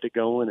 Woody kept it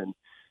going, and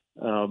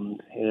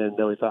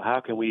we thought,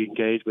 how can we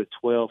engage with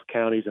 12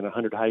 counties and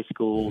 100 high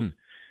schools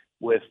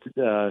with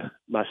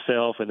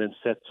myself and then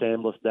Seth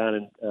Chambliss down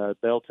in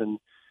Belton,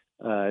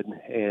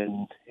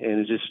 and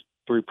just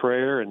through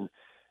prayer and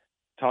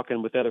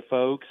talking with other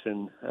folks,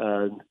 and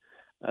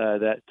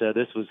that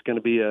this was going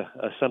to be a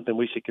something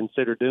we should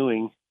consider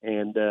doing.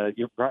 And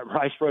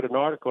Bryce wrote an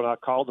article, and I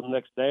called him the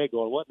next day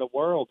going, "What in the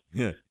world?"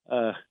 Yeah.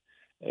 So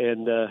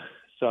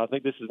I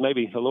think this is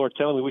maybe the Lord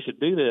telling me we should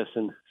do this.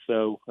 And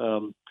so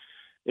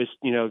it's,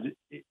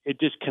 it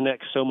just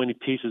connects so many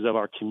pieces of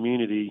our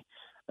community,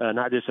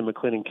 not just in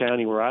McLennan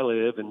County where I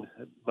live, and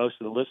most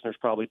of the listeners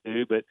probably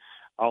do, but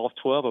all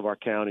 12 of our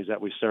counties that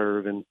we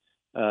serve, and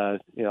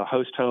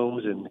host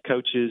homes and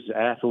coaches,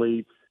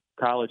 athletes,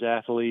 college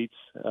athletes,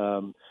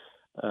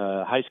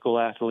 high school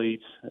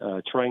athletes,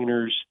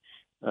 trainers,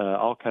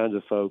 all kinds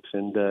of folks.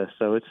 And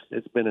so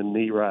it's been a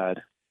neat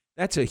ride.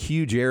 That's a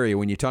huge area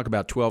when you talk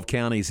about 12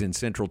 counties in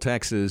Central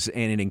Texas,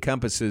 and it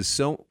encompasses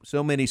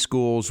so many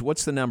schools.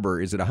 What's the number?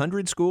 Is it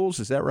 100 schools?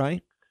 Is that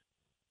right?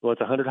 Well,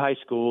 it's 100 high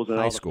schools and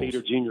all the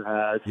feeder junior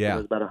highs. Yeah.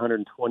 There's about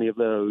 120 of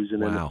those,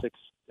 and then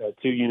the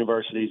 2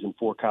 universities and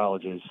 4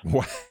 colleges.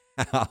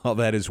 Wow,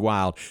 that is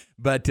wild.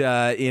 But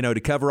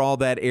to cover all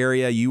that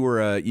area, you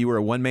were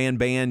a one-man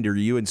band, or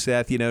you and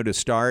Seth, to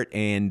start,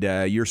 and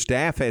your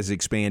staff has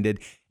expanded,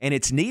 and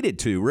it's needed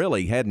to,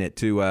 really, hadn't it,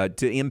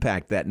 to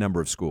impact that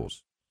number of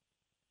schools?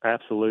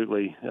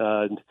 Absolutely.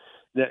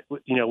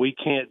 We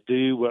can't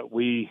do what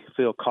we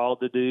feel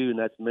called to do, and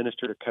that's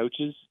minister to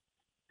coaches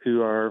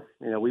who are,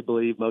 we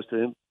believe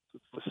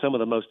some of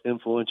the most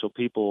influential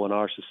people in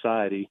our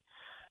society,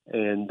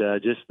 and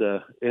just the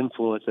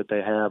influence that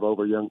they have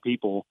over young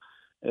people.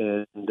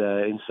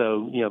 And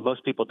so,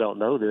 most people don't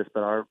know this,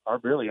 but our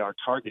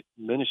target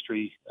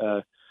ministry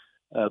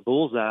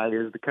bullseye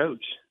is the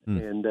coach.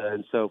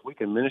 And so if we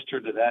can minister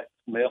to that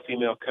male,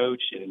 female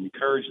coach and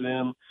encourage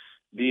them,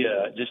 be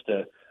just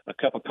a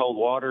cup of cold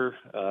water,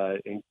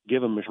 and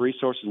give them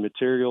resources and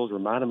materials,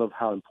 remind them of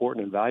how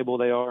important and valuable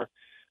they are,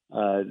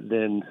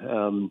 then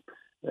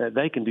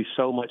they can do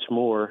so much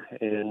more.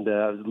 And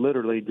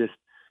literally just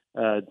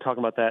talking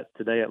about that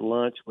today at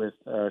lunch with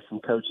some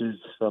coaches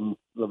from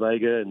La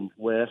Vega and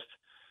West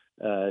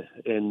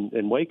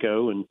and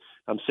Waco, and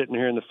I'm sitting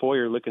here in the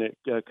foyer looking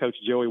at Coach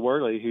Joey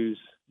Worley, who's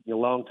a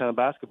longtime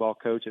basketball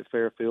coach at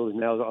Fairfield and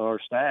now on our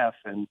staff,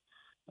 and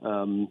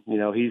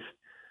he's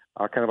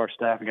our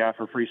staff guy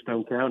for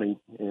Freestone County,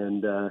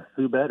 and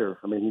who better?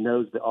 I mean, he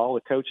knows all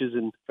the coaches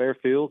in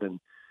Fairfield and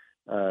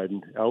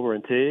over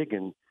in Tig,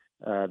 and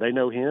they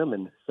know him,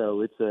 and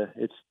so it's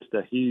just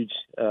a huge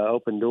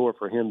open door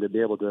for him to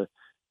be able to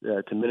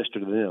to minister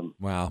to them.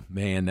 Wow,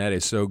 man, that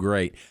is so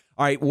great.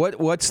 All right,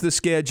 what's the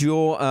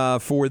schedule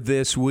for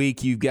this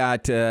week? You've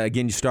got,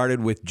 again, you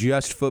started with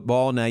just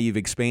football. Now you've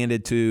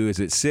expanded to, is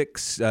it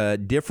 6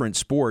 different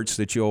sports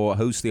that you'll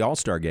host the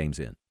All-Star games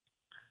in?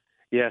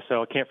 Yeah,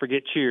 so I can't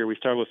forget cheer. We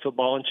started with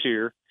football and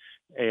cheer.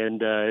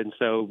 And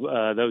so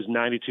those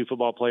 92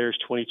 football players,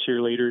 20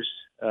 cheerleaders,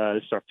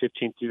 this is our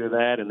 15th year of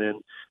that. And then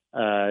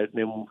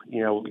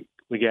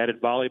we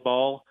added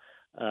volleyball,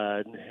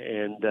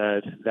 and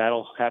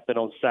that'll happen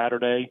on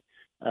Saturday.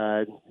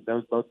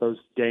 Both those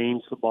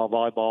games, football,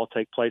 volleyball,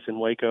 take place in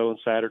Waco on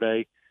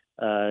Saturday.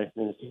 And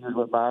as the years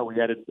went by,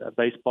 we added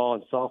baseball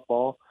and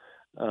softball,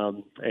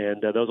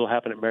 and those will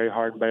happen at Mary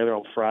Hardin Baylor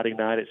on Friday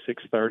night at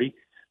 6:30.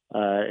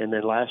 And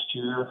then last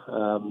year,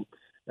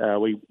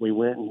 we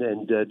went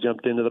and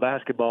jumped into the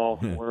basketball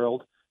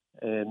world,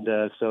 and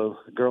so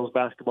the girls'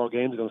 basketball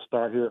game is going to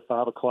start here at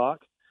 5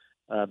 o'clock.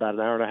 About an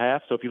hour and a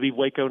half. So if you leave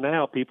Waco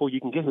now, people,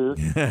 you can get here.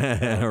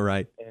 All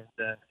right.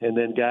 And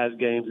then guys'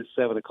 games at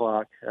 7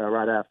 o'clock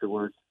right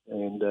afterwards,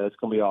 and it's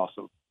going to be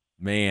awesome.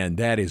 Man,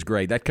 that is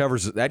great. That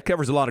covers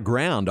a lot of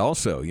ground,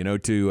 also.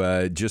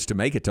 To just to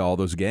make it to all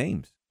those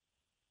games.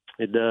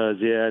 It does,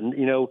 yeah. And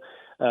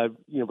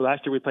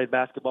last year we played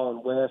basketball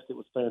in West. It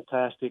was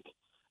fantastic.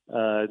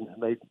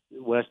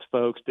 West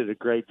folks did a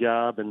great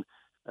job, and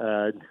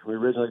we were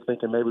originally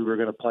thinking maybe we were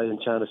going to play in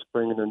China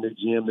Spring in their new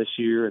gym this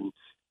year, and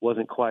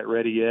wasn't quite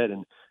ready yet,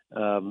 and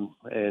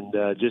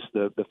just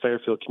the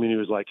Fairfield community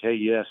was like, hey,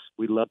 yes,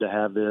 we'd love to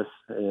have this,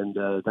 and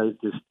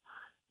they've just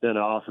done an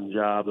awesome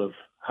job of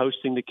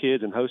hosting the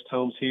kids and host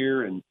homes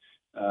here, and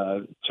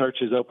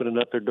churches opening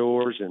up their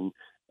doors, and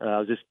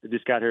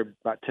just got here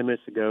about 10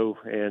 minutes ago,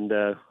 and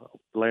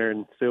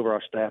Laren Silver,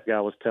 our staff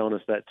guy, was telling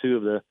us that 2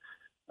 of the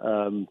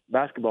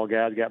basketball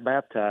guys got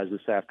baptized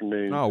this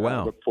afternoon. Oh,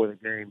 wow. Before the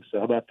game. So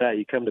how about that?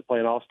 You come to play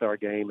an all-star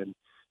game, and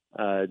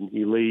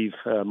you leave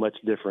much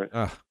different.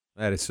 Oh,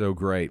 that is so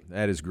great.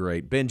 That is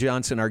great. Ben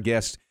Johnson, our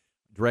guest,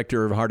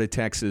 director of Heart of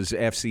Texas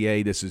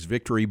FCA. This is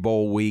Victory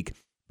Bowl week.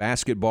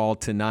 Basketball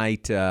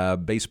tonight,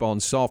 baseball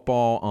and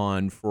softball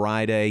on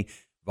Friday,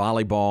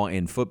 volleyball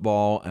and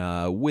football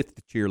with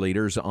the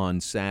cheerleaders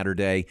on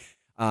Saturday.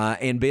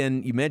 And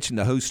Ben, you mentioned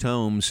the host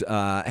homes.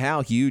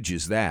 How huge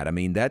is that? I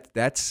mean,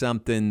 that's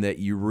something that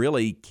you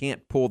really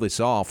can't pull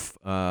this off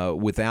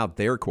without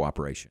their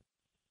cooperation.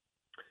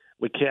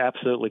 We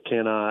absolutely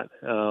cannot,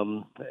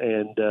 and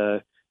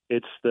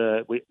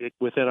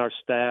within our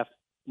staff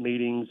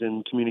meetings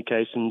and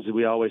communications,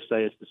 we always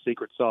say it's the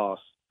secret sauce.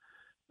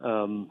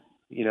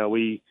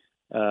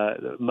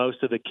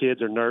 Most of the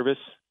kids are nervous,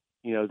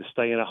 to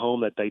stay in a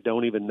home that they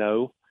don't even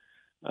know,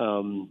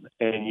 and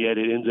yet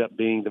it ends up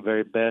being the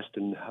very best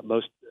and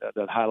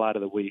the highlight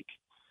of the week.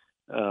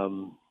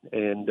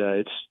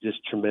 It's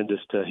just tremendous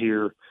to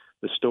hear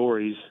the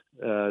stories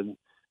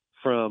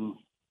from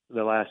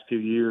the last few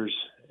years.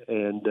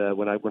 And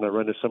when I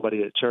run into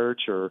somebody at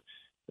church or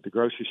at the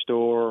grocery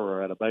store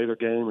or at a Baylor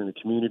game or in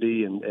the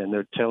community, and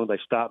they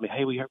stop me,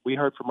 hey, we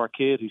heard from our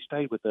kid who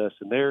stayed with us,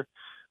 and they're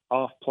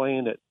off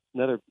playing at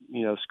another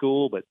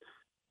school, but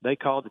they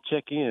called to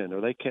check in,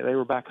 or they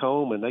were back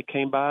home and they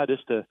came by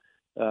just to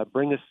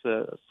bring us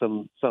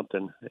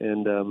something,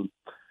 and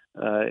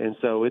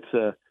so it's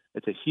a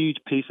huge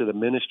piece of the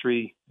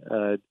ministry.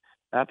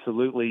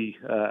 Absolutely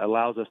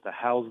allows us to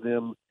house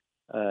them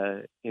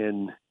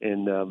and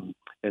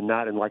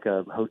not in like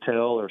a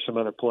hotel or some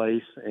other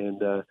place, and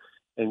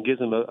gives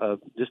them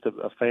just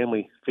a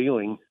family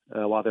feeling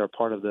while they're a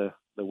part of the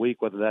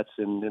week, whether that's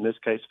in this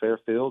case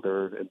Fairfield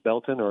or in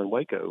Belton or in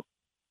Waco.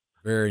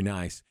 Very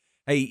nice.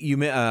 Hey, you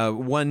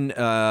one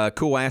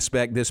cool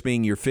aspect, this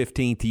being your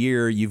 15th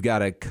year, you've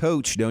got a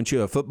coach, don't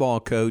you, a football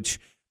coach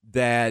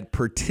that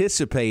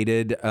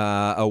participated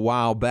a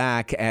while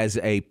back as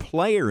a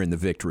player in the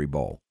Victory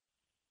Bowl.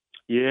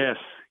 Yes,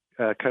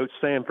 Coach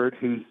Sanford,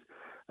 who's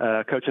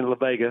coaching La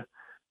Vega.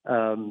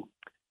 And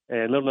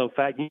little known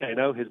fact,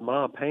 his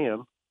mom,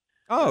 Pam.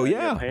 Oh,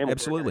 yeah, Pam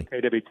absolutely.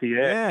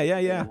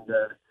 KWTX. Yeah. And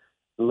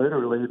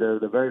literally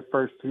the very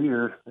first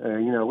year,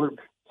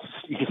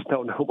 you just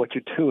don't know what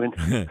you're doing.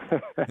 And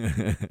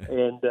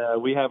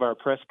we have our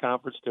press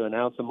conference to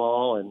announce them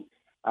all, and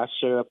I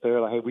showed up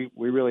there like, hey,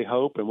 we really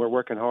hope, and we're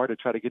working hard to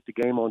try to get the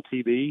game on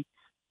TV,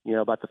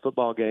 about the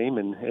football game,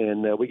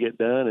 and we get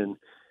done, and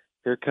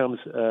here comes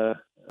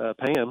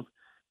Pam.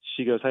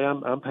 She goes, hey,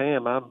 I'm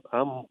Pam. I'm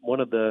one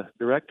of the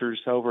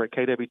directors over at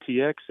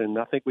KWTX, and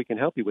I think we can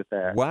help you with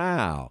that.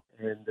 Wow.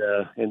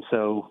 And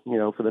so,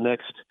 for the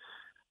next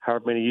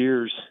however many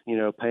years,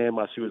 Pam,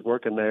 while she was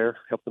working there,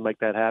 helped to make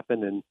that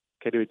happen. And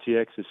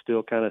KWTX is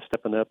still kind of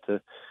stepping up to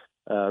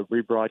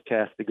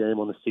rebroadcast the game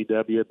on the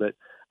CW. But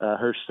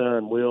her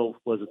son, Will,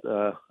 was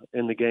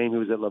in the game. He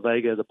was at La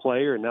Vega as a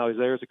player, and now he's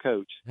there as a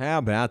coach. How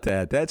about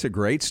that? That's a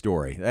great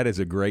story. That is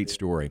a great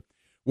story.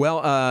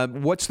 Well,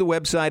 what's the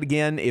website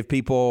again? If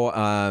people,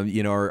 are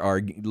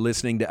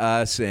listening to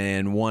us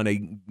and want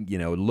to,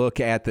 look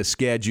at the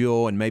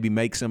schedule and maybe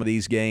make some of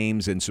these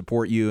games and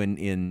support you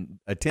in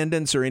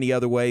attendance or any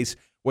other ways,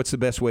 what's the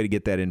best way to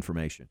get that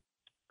information?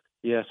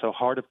 Yeah, so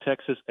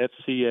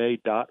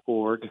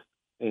heartoftexasfca.org,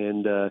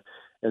 and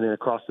then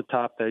across the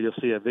top there you'll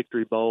see a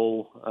Victory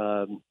Bowl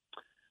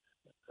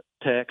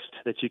text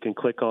that you can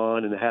click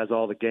on, and it has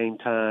all the game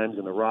times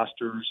and the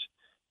rosters,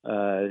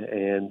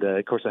 and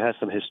of course it has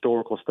some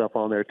historical stuff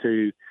on there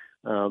too.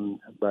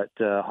 But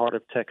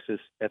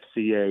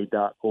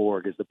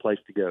heartoftexasfca.org is the place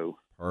to go.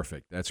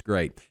 Perfect. That's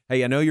great.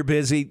 Hey, I know you're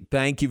busy.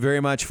 Thank you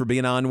very much for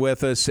being on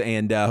with us,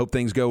 and hope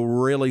things go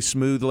really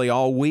smoothly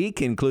all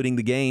week, including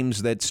the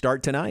games that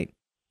start tonight.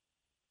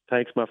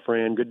 Thanks, my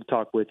friend. Good to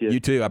talk with you. You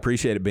too. I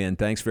appreciate it, Ben.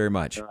 Thanks very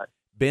much. All right.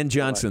 Ben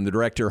Johnson, the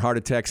director, Heart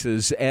of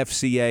Texas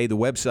FCA. The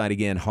website,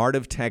 again,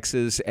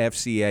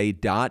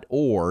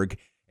 heartoftexasfca.org,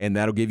 and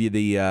that'll give you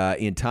the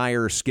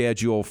entire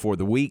schedule for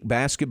the week.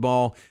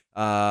 Basketball,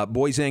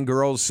 boys and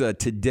girls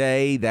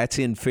today, that's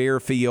in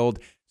Fairfield.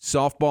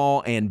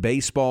 Softball and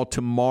baseball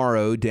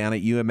tomorrow down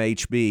at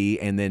UMHB,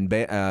 and then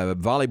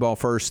volleyball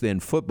first, then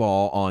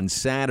football on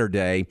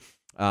Saturday.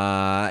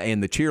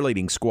 And the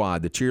cheerleading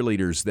squad, the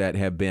cheerleaders that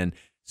have been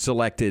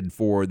selected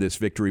for this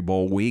Victory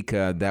Bowl week,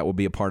 that will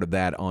be a part of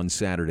that on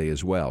Saturday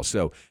as well.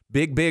 So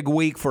big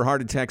week for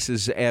Heart of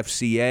Texas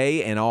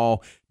FCA, and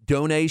all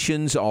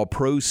donations, all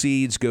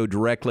proceeds go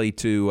directly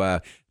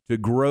to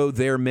grow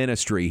their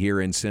ministry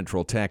here in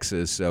Central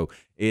Texas. So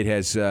it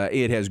has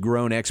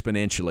grown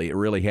exponentially. It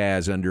really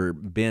has under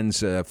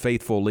Ben's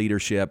faithful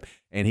leadership,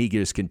 and he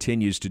just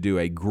continues to do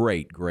a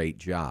great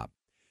job.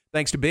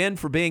 Thanks to Ben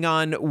for being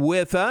on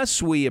with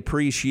us. We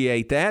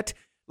appreciate that.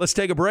 Let's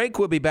take a break.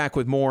 We'll be back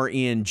with more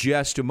in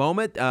just a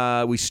moment.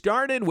 We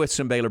started with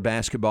some Baylor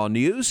basketball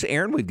news.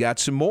 Aaron, we've got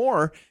some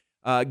more.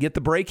 Get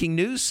the breaking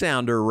news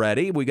sounder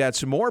ready. We got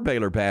some more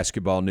Baylor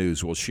basketball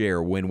news we'll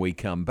share when we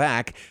come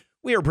back.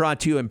 We are brought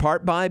to you in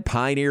part by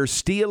Pioneer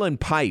Steel and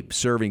Pipe,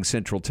 serving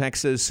Central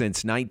Texas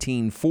since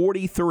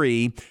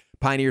 1943.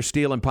 Pioneer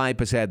Steel and Pipe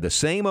has had the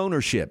same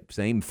ownership,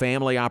 same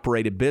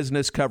family-operated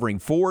business covering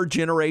 4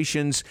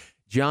 generations.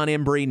 John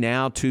Embry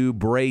now to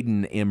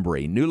Braden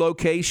Embry. New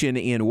location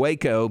in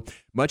Waco,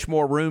 much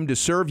more room to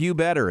serve you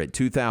better at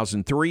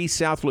 2003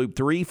 South Loop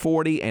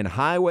 340 and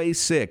Highway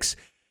 6.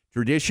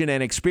 Tradition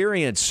and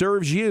experience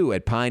serves you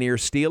at Pioneer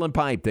Steel and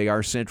Pipe. They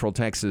are Central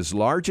Texas'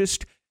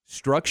 largest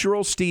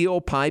structural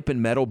steel, pipe,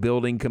 and metal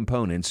building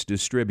components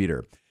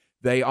distributor.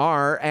 They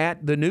are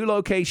at the new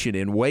location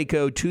in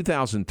Waco,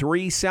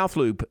 2003 South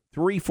Loop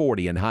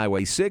 340 and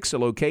Highway 6, a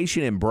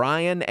location in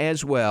Bryan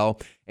as well,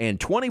 and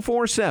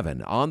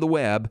 24/7 on the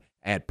web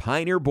at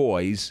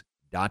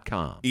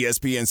pioneerboys.com.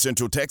 ESPN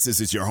Central Texas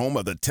is your home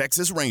of the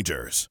Texas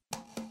Rangers.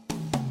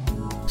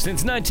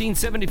 Since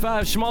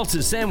 1975,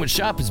 Schmaltz's Sandwich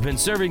Shop has been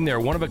serving their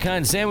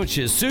one-of-a-kind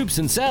sandwiches, soups,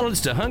 and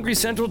salads to hungry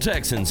Central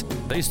Texans.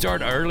 They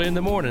start early in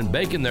the morning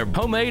baking their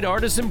homemade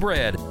artisan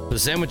bread. The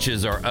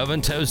sandwiches are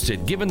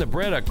oven-toasted, giving the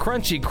bread a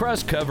crunchy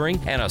crust covering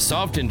and a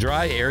soft and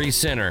dry, airy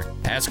center.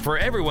 Ask for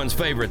everyone's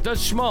favorite, the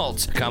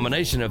Schmaltz, a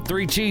combination of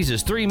 3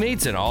 cheeses, 3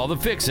 meats, and all the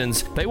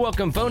fixins. They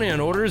welcome phone-in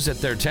orders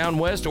at their Town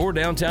West or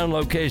downtown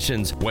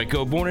locations.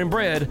 Waco born and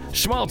bred,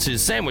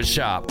 Schmaltz's Sandwich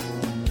Shop.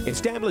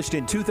 Established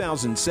in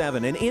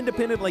 2007 and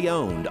independently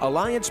owned,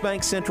 Alliance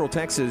Bank Central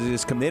Texas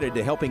is committed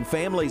to helping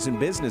families and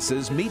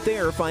businesses meet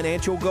their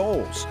financial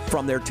goals.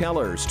 From their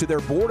tellers to their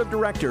board of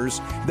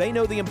directors, they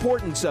know the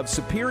importance of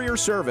superior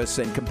service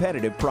and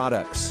competitive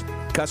products.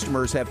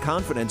 Customers have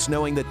confidence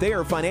knowing that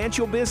their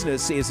financial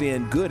business is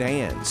in good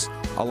hands.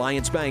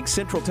 Alliance Bank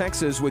Central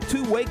Texas with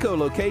 2 Waco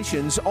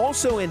locations,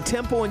 also in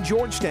Temple and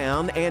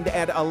Georgetown, and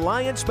at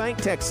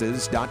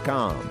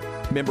alliancebanktexas.com.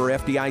 Member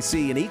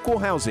FDIC, an equal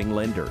housing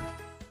lender.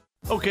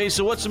 Okay,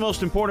 so what's the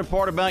most important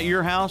part about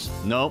your house?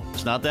 Nope,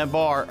 it's not that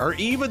bar or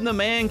even the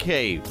man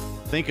cave.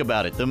 Think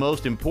about it. The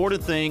most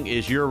important thing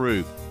is your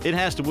roof. It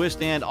has to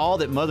withstand all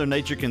that Mother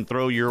Nature can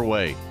throw your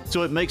way.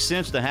 So it makes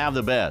sense to have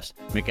the best.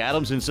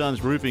 McAdams &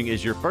 Sons Roofing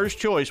is your first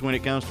choice when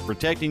it comes to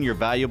protecting your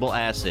valuable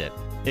asset.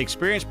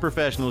 Experienced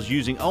professionals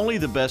using only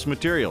the best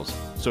materials.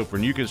 So for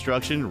new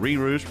construction,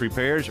 re-roofs,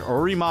 repairs,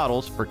 or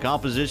remodels for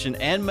composition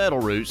and metal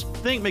roofs,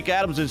 think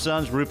McAdams &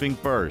 Sons Roofing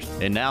first.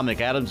 And now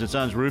McAdams &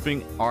 Sons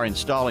Roofing are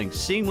installing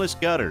seamless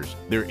gutters.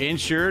 They're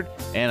insured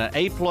and an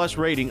A+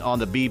 rating on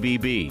the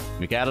BBB.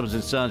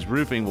 McAdams & Sons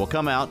Roofing will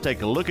come out,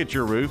 take a look at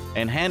your roof,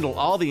 and handle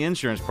all the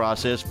insurance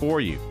process for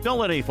you. Don't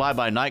let any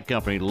fly-by-night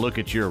company look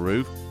at your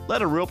roof.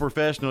 Let a real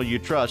professional you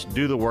trust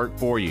do the work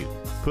for you.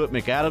 Put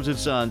McAdams &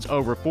 Sons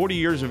over 40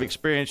 years of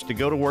experience to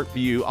go to work for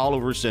you all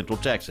over Central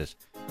Texas.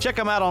 Check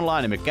them out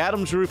online at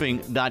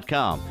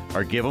McAdamsRoofing.com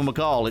or give them a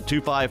call at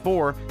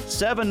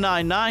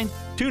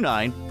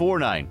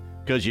 254-799-2949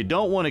 because you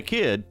don't want a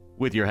kid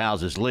with your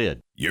house's lid.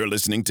 You're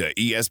listening to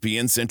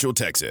ESPN Central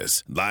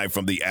Texas, live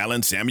from the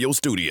Allen Samuel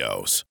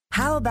Studios.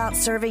 How about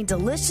serving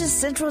delicious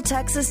Central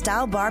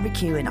Texas-style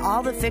barbecue and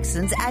all the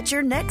fixins at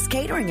your next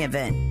catering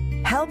event?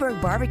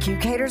 Hellberg Barbecue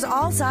caters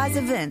all size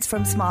events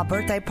from small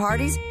birthday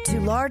parties to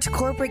large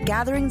corporate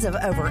gatherings of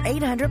over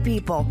 800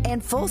 people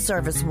and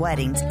full-service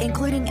weddings,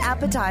 including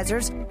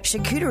appetizers,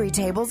 charcuterie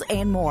tables,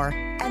 and more.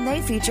 And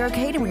they feature a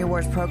catering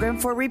rewards program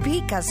for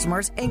repeat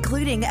customers,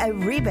 including a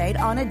rebate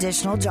on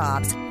additional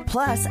jobs.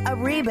 plus a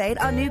rebate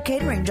on new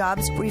catering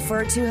jobs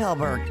referred to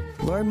Helberg.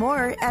 Learn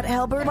more at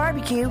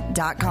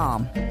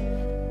helbergbarbecue.com.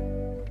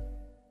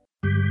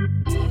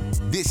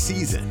 This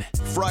season,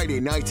 Friday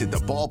nights at the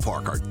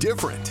ballpark are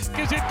different.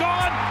 Is it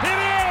gone? It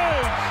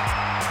is!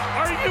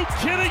 Are you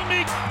kidding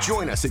me?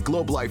 Join us at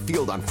Globe Life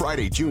Field on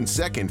Friday, June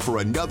 2nd for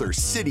another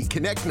City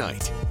Connect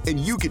night. And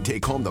you can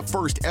take home the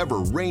first ever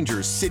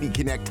Rangers City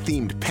Connect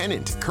themed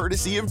pennant,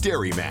 courtesy of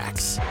Dairy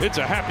Max. It's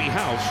a happy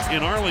house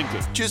in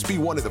Arlington. Just be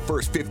one of the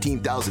first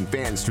 15,000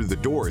 fans through the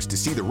doors to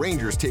see the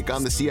Rangers take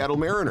on the Seattle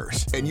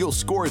Mariners. And you'll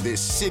score this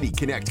City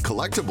Connect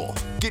collectible.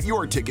 Get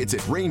your tickets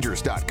at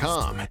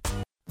Rangers.com.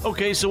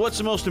 Okay, so what's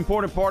the most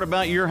important part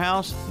about your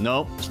house?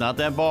 No, it's not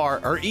that bar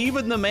or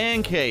even the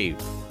man cave.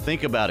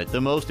 Think about it.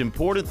 The most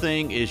important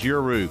thing is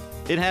your roof.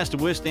 It has to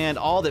withstand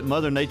all that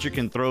Mother Nature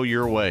can throw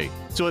your way.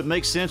 So it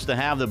makes sense to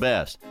have the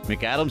best.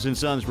 McAdams &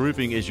 Sons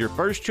Roofing is your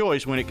first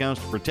choice when it comes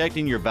to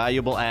protecting your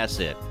valuable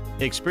asset.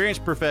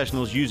 Experienced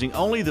professionals using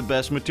only the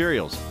best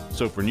materials.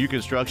 So for new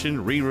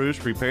construction,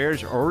 re-roofs,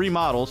 repairs, or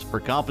remodels for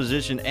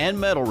composition and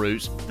metal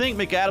roofs, think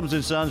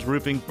McAdams & Sons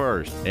Roofing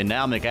first. And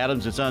now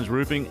McAdams & Sons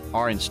Roofing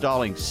are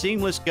installing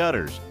seamless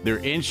gutters. They're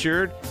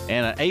insured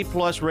and an A+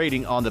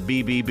 rating on the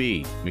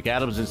BBB.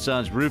 McAdams &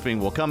 Sons Roofing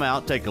will come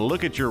out, take a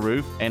look at your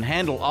roof, and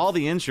handle all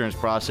the insurance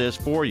process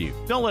for you.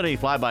 Don't let any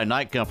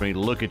fly-by-night company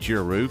look at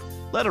your roof.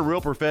 Let a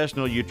real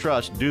professional you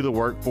trust do the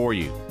work for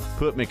you.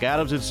 Put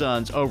McAdams &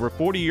 Sons over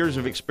 40 years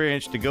of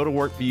experience to go to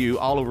work for you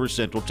all over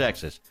Central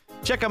Texas.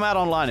 Check them out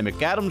online at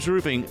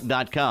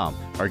McAdamsRoofing.com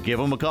or give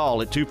them a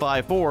call at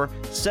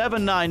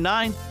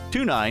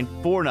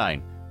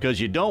 254-799-2949 because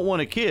you don't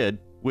want a kid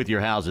with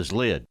your house's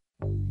lid.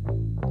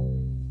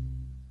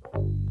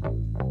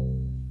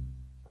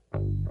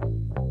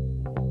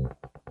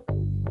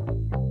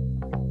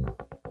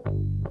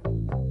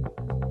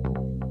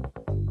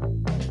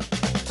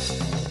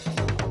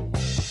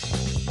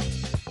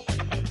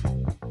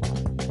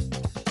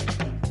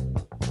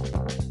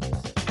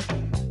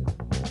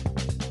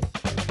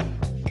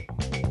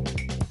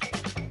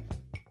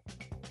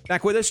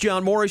 Back with us,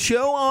 John Morris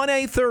Show on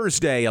a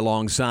Thursday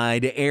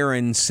alongside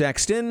Aaron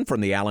Sexton from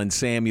the Allen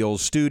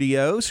Samuels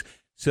Studios.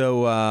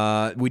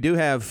 So we do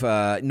have,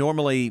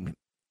 normally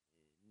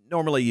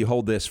you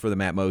hold this for the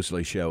Matt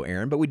Mosley Show,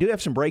 Aaron, but we do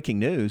have some breaking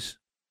news.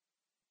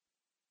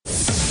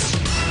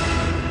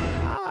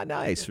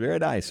 Nice. Very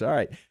nice. All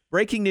right.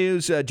 Breaking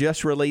news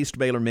just released.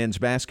 Baylor men's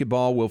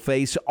basketball will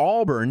face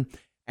Auburn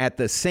at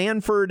the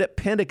Sanford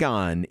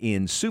Pentagon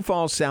in Sioux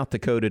Falls, South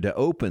Dakota to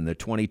open the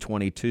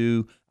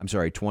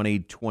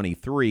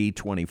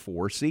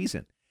 2023-24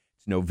 season.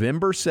 It's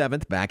November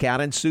 7th, back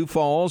out in Sioux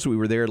Falls. We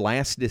were there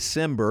last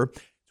December.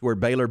 It's where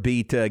Baylor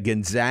beat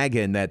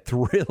Gonzaga in that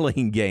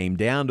thrilling game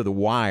down to the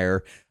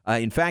wire.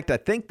 In fact, I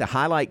think the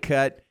highlight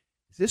cut,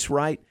 is this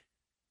right?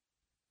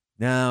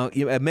 No,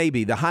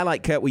 maybe. The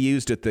highlight cut we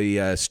used at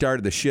the start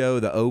of the show,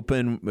 the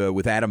open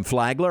with Adam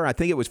Flagler, I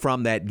think it was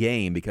from that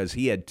game because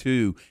he had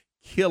two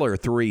killer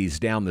threes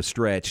down the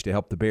stretch to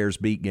help the Bears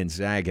beat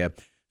Gonzaga.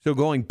 So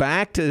going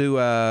back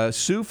to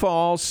Sioux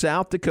Falls,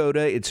 South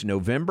Dakota, it's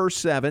November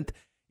 7th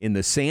in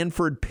the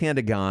Sanford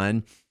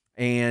Pentagon.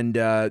 And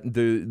I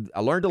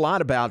learned a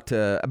lot about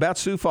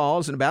Sioux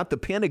Falls and about the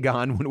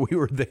Pentagon when we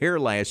were there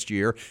last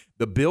year.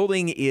 The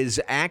building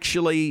is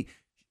actually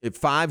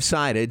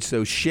five-sided,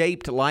 so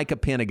shaped like a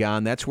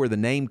pentagon. That's where the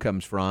name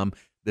comes from.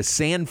 The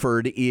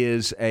Sanford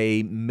is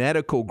a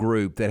medical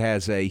group that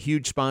has a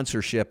huge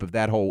sponsorship of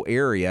that whole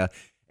area,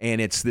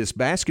 and it's this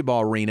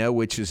basketball arena,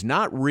 which is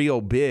not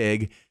real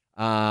big.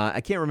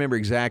 I can't remember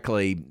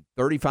exactly,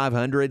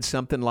 3,500,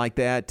 something like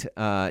that.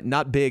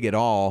 Not big at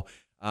all.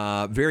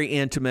 Very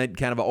intimate,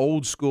 kind of an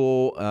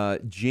old-school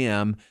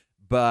gym,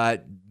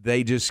 but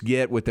they just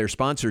get, with their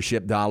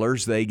sponsorship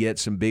dollars, they get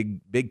some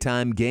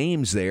big-time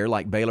games there,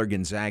 like Baylor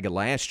Gonzaga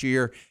last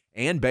year,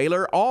 and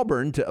Baylor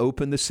Auburn to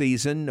open the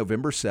season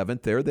November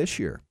 7th there this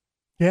year.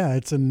 Yeah,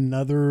 it's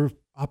another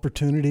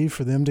opportunity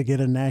for them to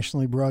get a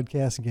nationally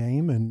broadcast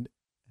game and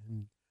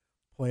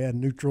play a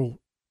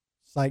neutral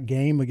site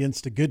game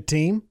against a good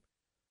team.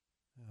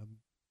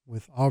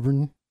 With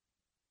Auburn,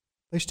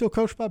 they still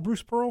coached by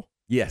Bruce Pearl?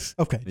 Yes.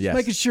 Okay, just yes.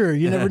 Making sure.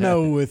 You never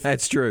know with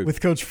that's true.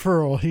 With Coach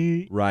Pearl,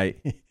 right.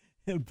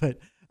 But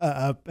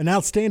an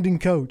outstanding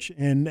coach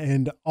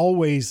and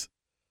always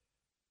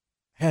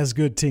has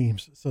good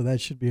teams, so that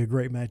should be a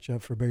great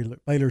matchup for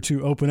Baylor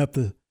to open up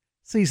the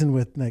season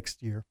with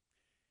next year.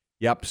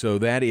 Yep, so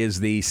that is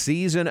the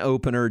season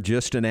opener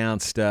just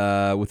announced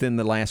within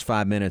the last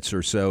 5 minutes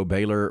or so.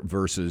 Baylor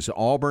versus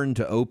Auburn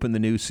to open the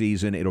new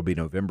season. It'll be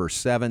November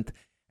 7th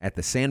at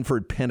the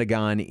Sanford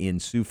Pentagon in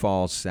Sioux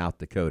Falls, South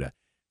Dakota.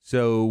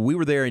 So we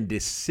were there in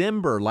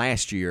December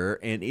last year,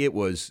 and it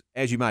was,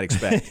 as you might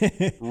expect,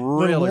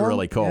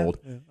 really cold.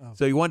 Yeah. Oh.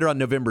 So you wonder on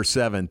November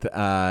 7th.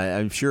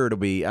 I'm sure it'll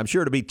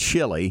be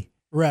chilly,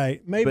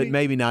 right? But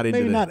maybe not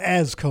not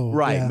as cold,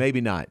 right? Yeah. Maybe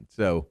not.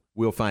 So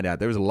we'll find out.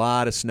 There was a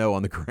lot of snow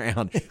on the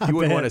ground. You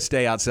wouldn't want to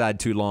stay outside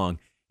too long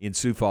in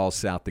Sioux Falls,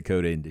 South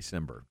Dakota, in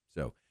December.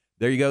 So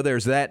There you go.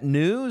 There's that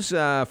news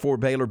for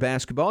Baylor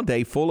basketball.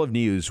 Day full of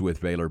news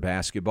with Baylor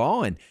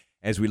basketball. And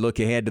as we look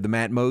ahead to the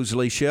Matt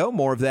Mosley Show,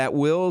 more of that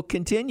will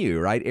continue.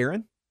 Right,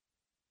 Aaron?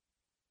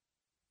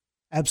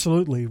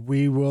 Absolutely.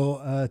 We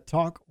will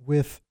talk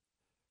with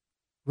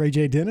Ray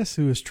J. Dennis,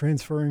 who is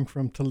transferring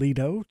from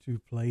Toledo to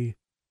play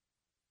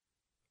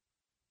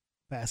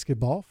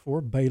basketball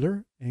for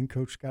Baylor, and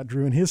Coach Scott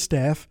Drew and his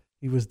staff.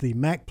 He was the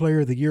MAC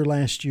Player of the Year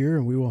last year,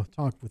 and we will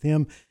talk with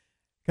him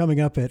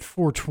coming up at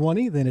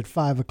 4:20. Then at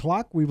 5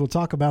 o'clock, we will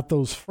talk about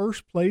those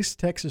first-place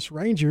Texas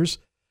Rangers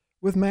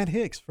with Matt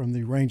Hicks from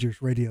the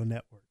Rangers Radio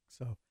Network.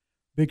 So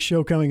big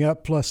show coming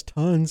up, plus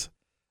tons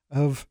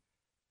of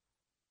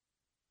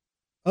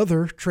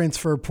other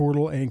transfer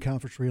portal and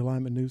conference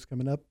realignment news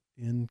coming up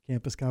in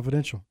Campus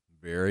Confidential.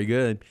 Very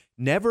good.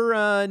 Never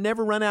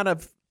run out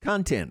of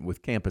content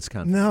with Campus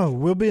Confidential. No,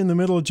 we'll be in the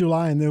middle of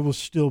July, and there will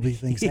still be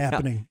things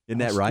happening. Isn't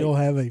that right? We'll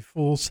have a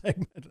full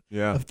segment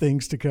of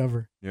things to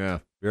cover. Yeah,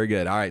 very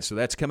good. All right, so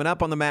that's coming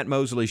up on the Matt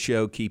Mosley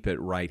Show. Keep it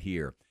right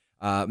here.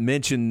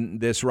 Mention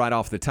this right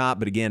off the top,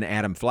 but again,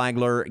 Adam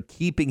Flagler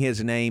keeping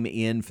his name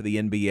in for the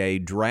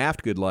NBA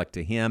draft. Good luck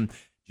to him.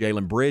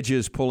 Jalen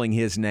Bridges pulling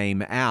his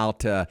name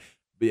out.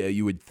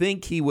 You would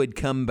think he would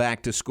come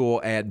back to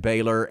school at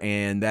Baylor,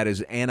 and that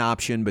is an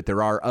option, but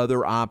there are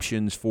other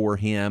options for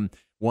him.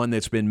 One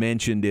that's been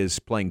mentioned is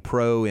playing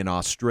pro in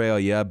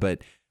Australia,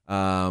 but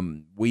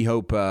we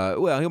hope,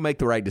 he'll make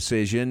the right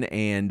decision,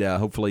 and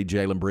hopefully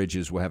Jalen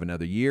Bridges will have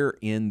another year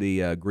in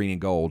the green and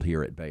gold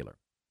here at Baylor.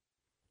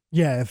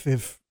 Yeah,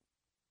 if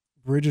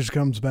Bridges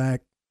comes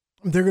back,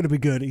 they're going to be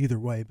good either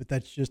way, but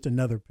that's just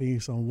another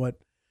piece on what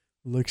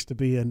looks to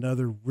be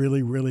another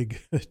really, really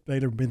good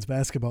Baylor men's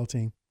basketball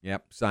team.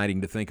 Yep,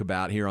 exciting to think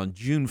about here on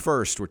June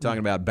 1st. We're talking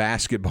about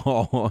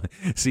basketball.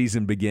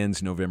 Season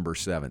begins November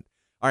 7th.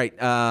 All right,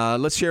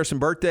 let's share some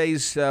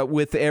birthdays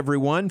with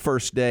everyone.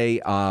 First day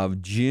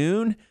of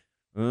June.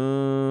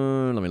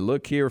 Let me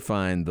look here,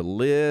 find the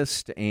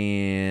list,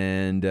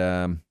 and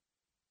all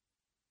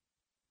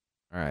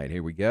right,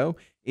 here we go.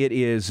 It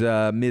is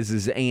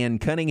Mrs. Ann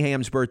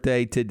Cunningham's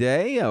birthday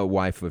today,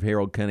 wife of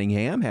Harold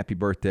Cunningham. Happy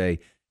birthday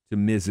to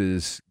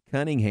Mrs.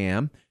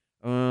 Cunningham.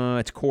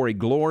 It's Corey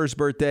Glor's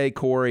birthday.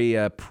 Corey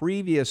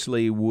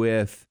previously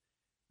with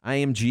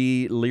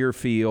IMG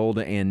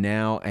Learfield and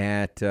now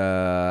at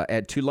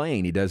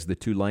Tulane. He does the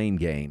Tulane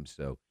games.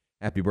 So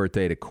happy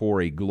birthday to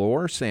Corey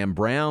Glor. Sam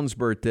Brown's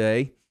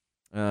birthday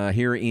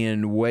here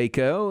in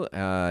Waco.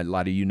 A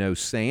lot of you know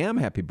Sam.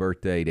 Happy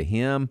birthday to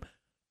him.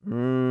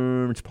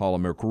 It's Paula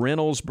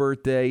McReynolds'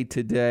 birthday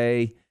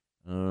today.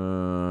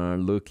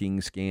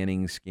 Looking,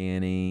 scanning,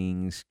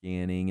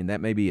 and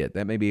that may be it.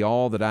 That may be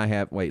all that I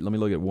have. Wait, let me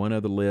look at one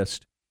other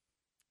list,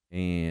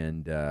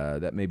 and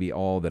that may be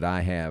all that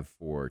I have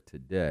for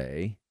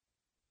today.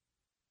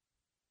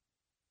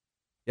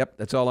 Yep,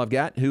 that's all I've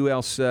got. Who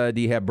else do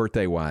you have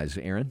birthday-wise,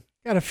 Aaron?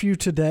 Got a few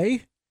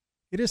today.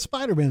 It is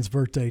Spider-Man's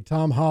birthday.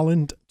 Tom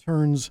Holland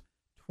turns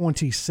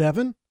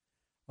 27.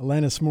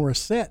 Alanis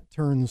Morissette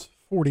turns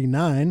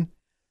 49.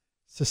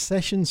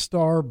 Secession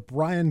star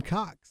Brian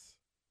Cox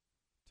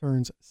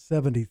turns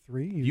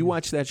 73. You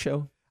watch that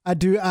show? I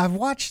do. I've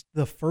watched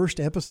the first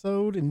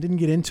episode and didn't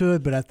get into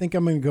it, but I think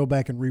I'm going to go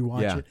back and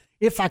rewatch it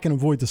if I can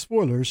avoid the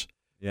spoilers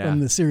from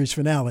the series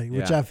finale,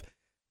 which I've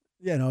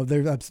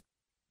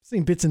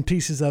seen bits and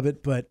pieces of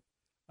it, but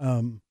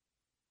I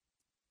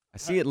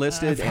see it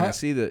listed, and I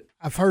see that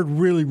I've heard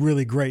really,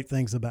 really great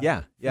things about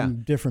it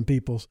from different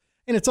peoples,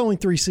 and it's only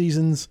 3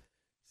 seasons.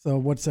 So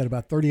what's that,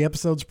 about 30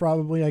 episodes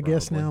probably, I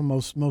guess now.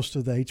 Most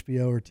of the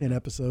HBO are 10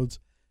 episodes.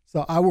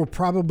 So I will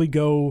probably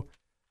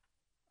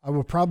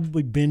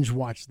binge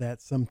watch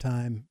that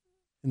sometime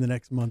in the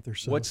next month or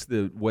so. What's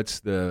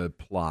the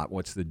plot?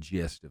 What's the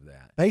gist of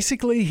that?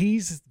 Basically,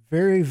 he's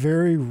very,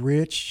 very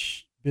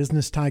rich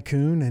business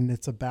tycoon, and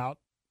it's about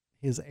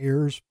his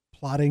heirs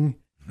plotting.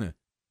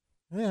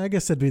 I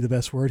guess that'd be the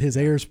best word. His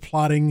heirs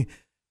plotting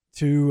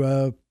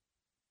to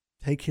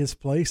take his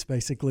place,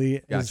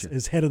 basically,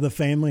 as head of the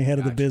family, head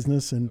of the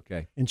business, and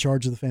in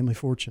charge of the family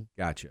fortune.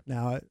 Gotcha.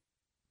 Now,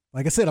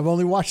 like I said, I've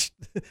only watched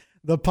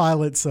the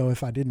pilot, so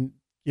if I didn't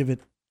give it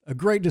a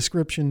great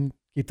description,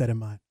 keep that in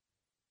mind.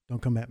 Don't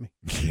come at me.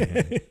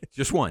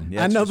 Just one.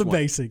 I know the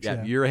basics.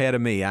 Yeah, you're ahead of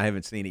me. I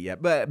haven't seen it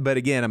yet, but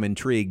again, I'm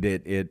intrigued.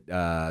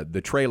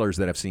 The trailers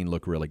that I've seen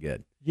look really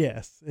good.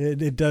 Yes,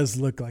 it does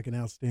look like an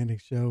outstanding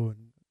show, and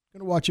I'm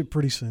going to watch it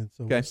pretty soon.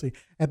 So we'll see.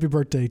 Happy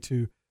birthday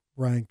to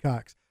Brian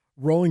Cox.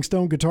 Rolling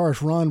Stone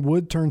guitarist Ron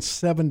Wood turns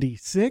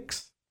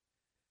 76.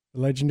 The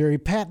legendary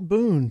Pat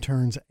Boone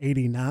turns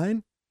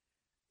 89.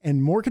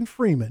 And Morgan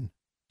Freeman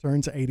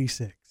turns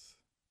 86.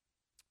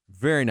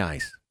 Very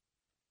nice.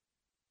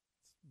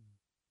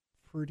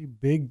 Pretty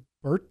big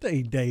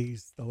birthday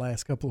days the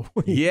last couple of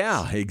weeks.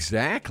 Yeah,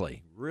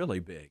 exactly. Really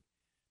big.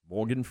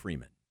 Morgan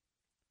Freeman.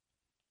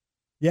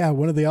 Yeah,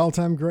 one of the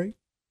all-time great.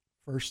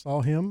 First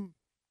saw him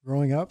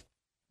growing up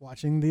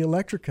watching The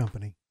Electric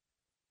Company.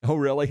 Oh,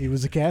 really? He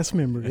was a cast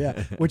member,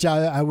 yeah. Which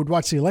I would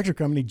watch The Electric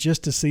Company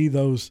just to see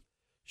those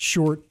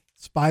short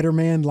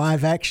Spider-Man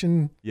live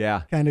action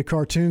Yeah. kind of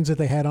cartoons that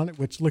they had on it,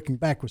 which looking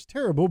back was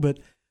terrible, but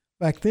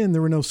back then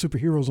there were no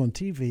superheroes on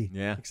TV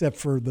except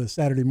for the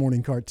Saturday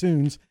morning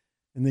cartoons.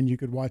 And then you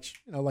could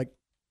watch, like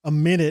a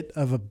minute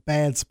of a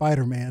bad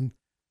Spider-Man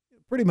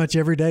pretty much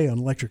every day on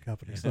Electric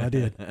Company. So I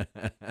did.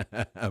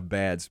 A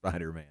bad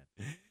Spider-Man.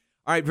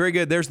 All right, very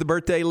good. There's the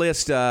birthday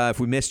list. If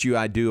we missed you,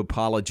 I do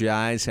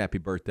apologize. Happy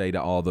birthday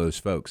to all those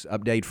folks.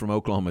 Update from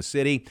Oklahoma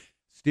City.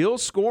 Still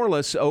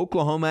scoreless,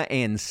 Oklahoma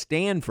and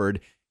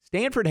Stanford.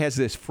 Stanford has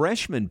this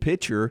freshman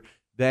pitcher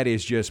that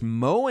is just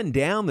mowing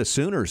down the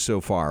Sooners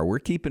so far. We're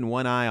keeping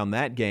one eye on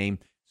that game.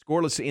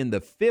 Scoreless in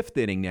the 5th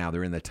inning now.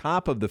 They're in the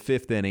top of the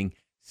 5th inning,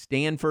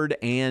 Stanford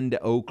and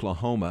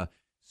Oklahoma.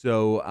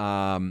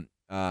 So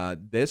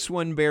this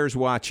one bears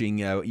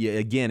watching.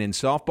 Again, in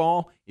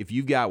softball, if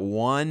you've got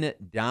one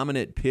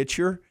dominant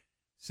pitcher,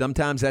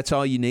 sometimes that's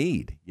all you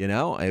need.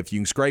 If you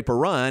can scrape a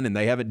run, and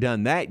they haven't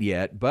done that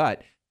yet,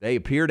 but they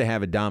appear to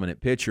have a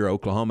dominant pitcher.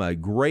 Oklahoma, a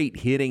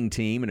great hitting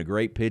team and a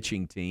great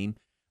pitching team.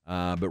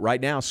 But right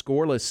now,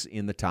 scoreless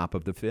in the top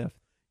of the 5th.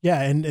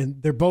 Yeah,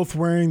 and they're both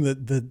wearing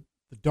the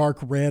dark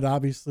red,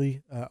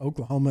 obviously.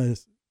 Oklahoma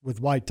is with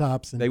white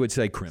tops. And they would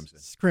say crimson.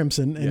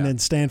 Crimson, and then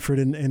Stanford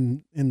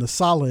in the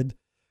solid.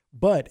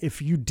 But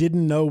if you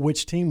didn't know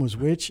which team was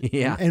which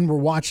and were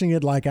watching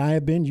it like I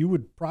have been, you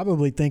would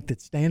probably think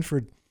that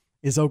Stanford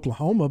is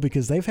Oklahoma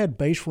because they've had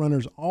base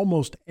runners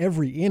almost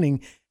every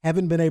inning,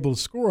 haven't been able to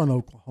score on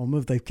Oklahoma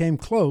if they came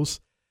close.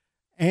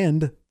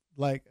 And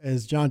like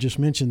as John just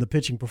mentioned, the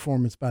pitching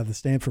performance by the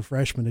Stanford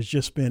freshman has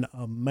just been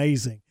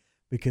amazing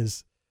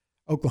because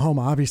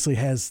Oklahoma obviously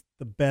has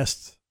the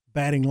best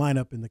batting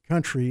lineup in the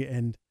country,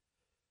 and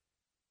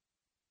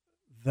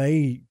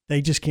they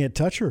just can't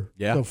touch her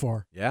so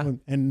far. Yeah.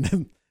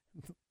 And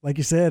like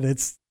you said,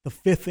 it's the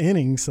 5th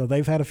inning, so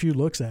they've had a few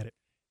looks at it.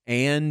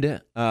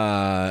 And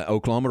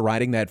Oklahoma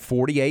riding that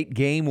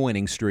 48-game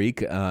winning streak.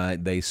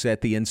 They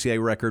set the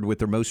NCAA record with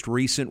their most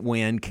recent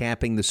win,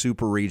 capping the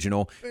Super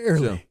Regional.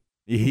 Barely. So,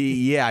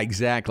 yeah,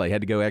 exactly.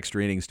 Had to go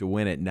extra innings to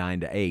win it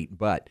 9-8.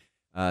 But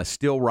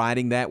still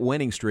riding that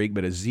winning streak,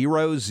 but a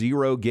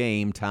 0-0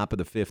 game, top of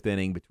the 5th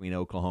inning between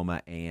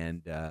Oklahoma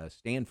and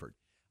Stanford.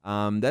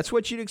 That's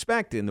what you'd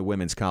expect in the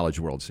Women's College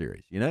World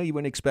Series. You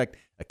wouldn't expect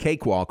a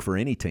cakewalk for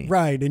any team.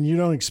 Right, and you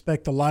don't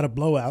expect a lot of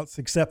blowouts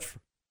except for,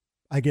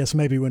 I guess,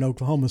 maybe when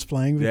Oklahoma's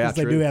playing because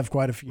they do have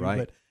quite a few. Right.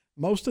 But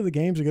most of the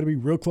games are going to be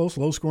real close,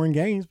 low-scoring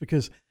games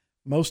because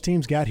most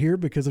teams got here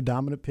because of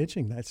dominant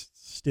pitching. That's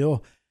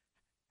still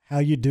how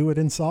you do it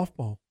in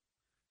softball.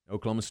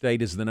 Oklahoma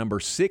State is the number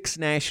 6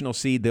 national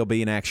seed. They'll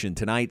be in action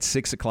tonight,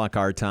 6 o'clock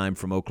our time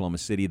from Oklahoma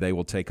City. They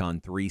will take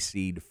on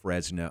 3-seed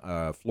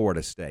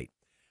Florida State.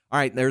 All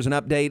right, there's an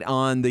update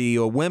on the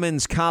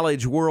Women's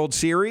College World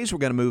Series. We're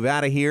going to move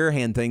out of here,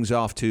 hand things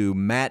off to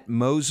Matt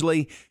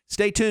Mosley.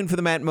 Stay tuned for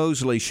the Matt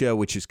Mosley Show,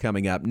 which is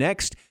coming up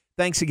next.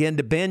 Thanks again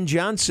to Ben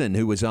Johnson,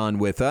 who was on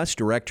with us,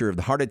 director of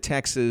the Heart of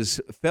Texas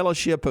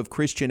Fellowship of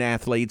Christian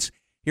Athletes,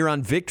 here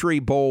on Victory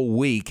Bowl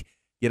week.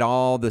 Get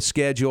all the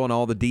schedule and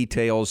all the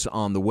details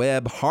on the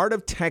web.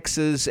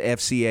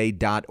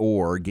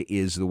 heartoftexasfca.org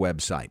is the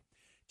website.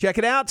 Check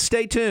it out.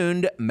 Stay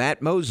tuned.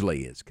 Matt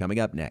Mosley is coming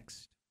up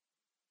next.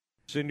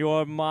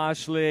 Senor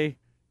Mosley,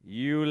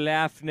 you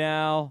laugh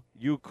now,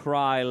 you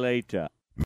cry later.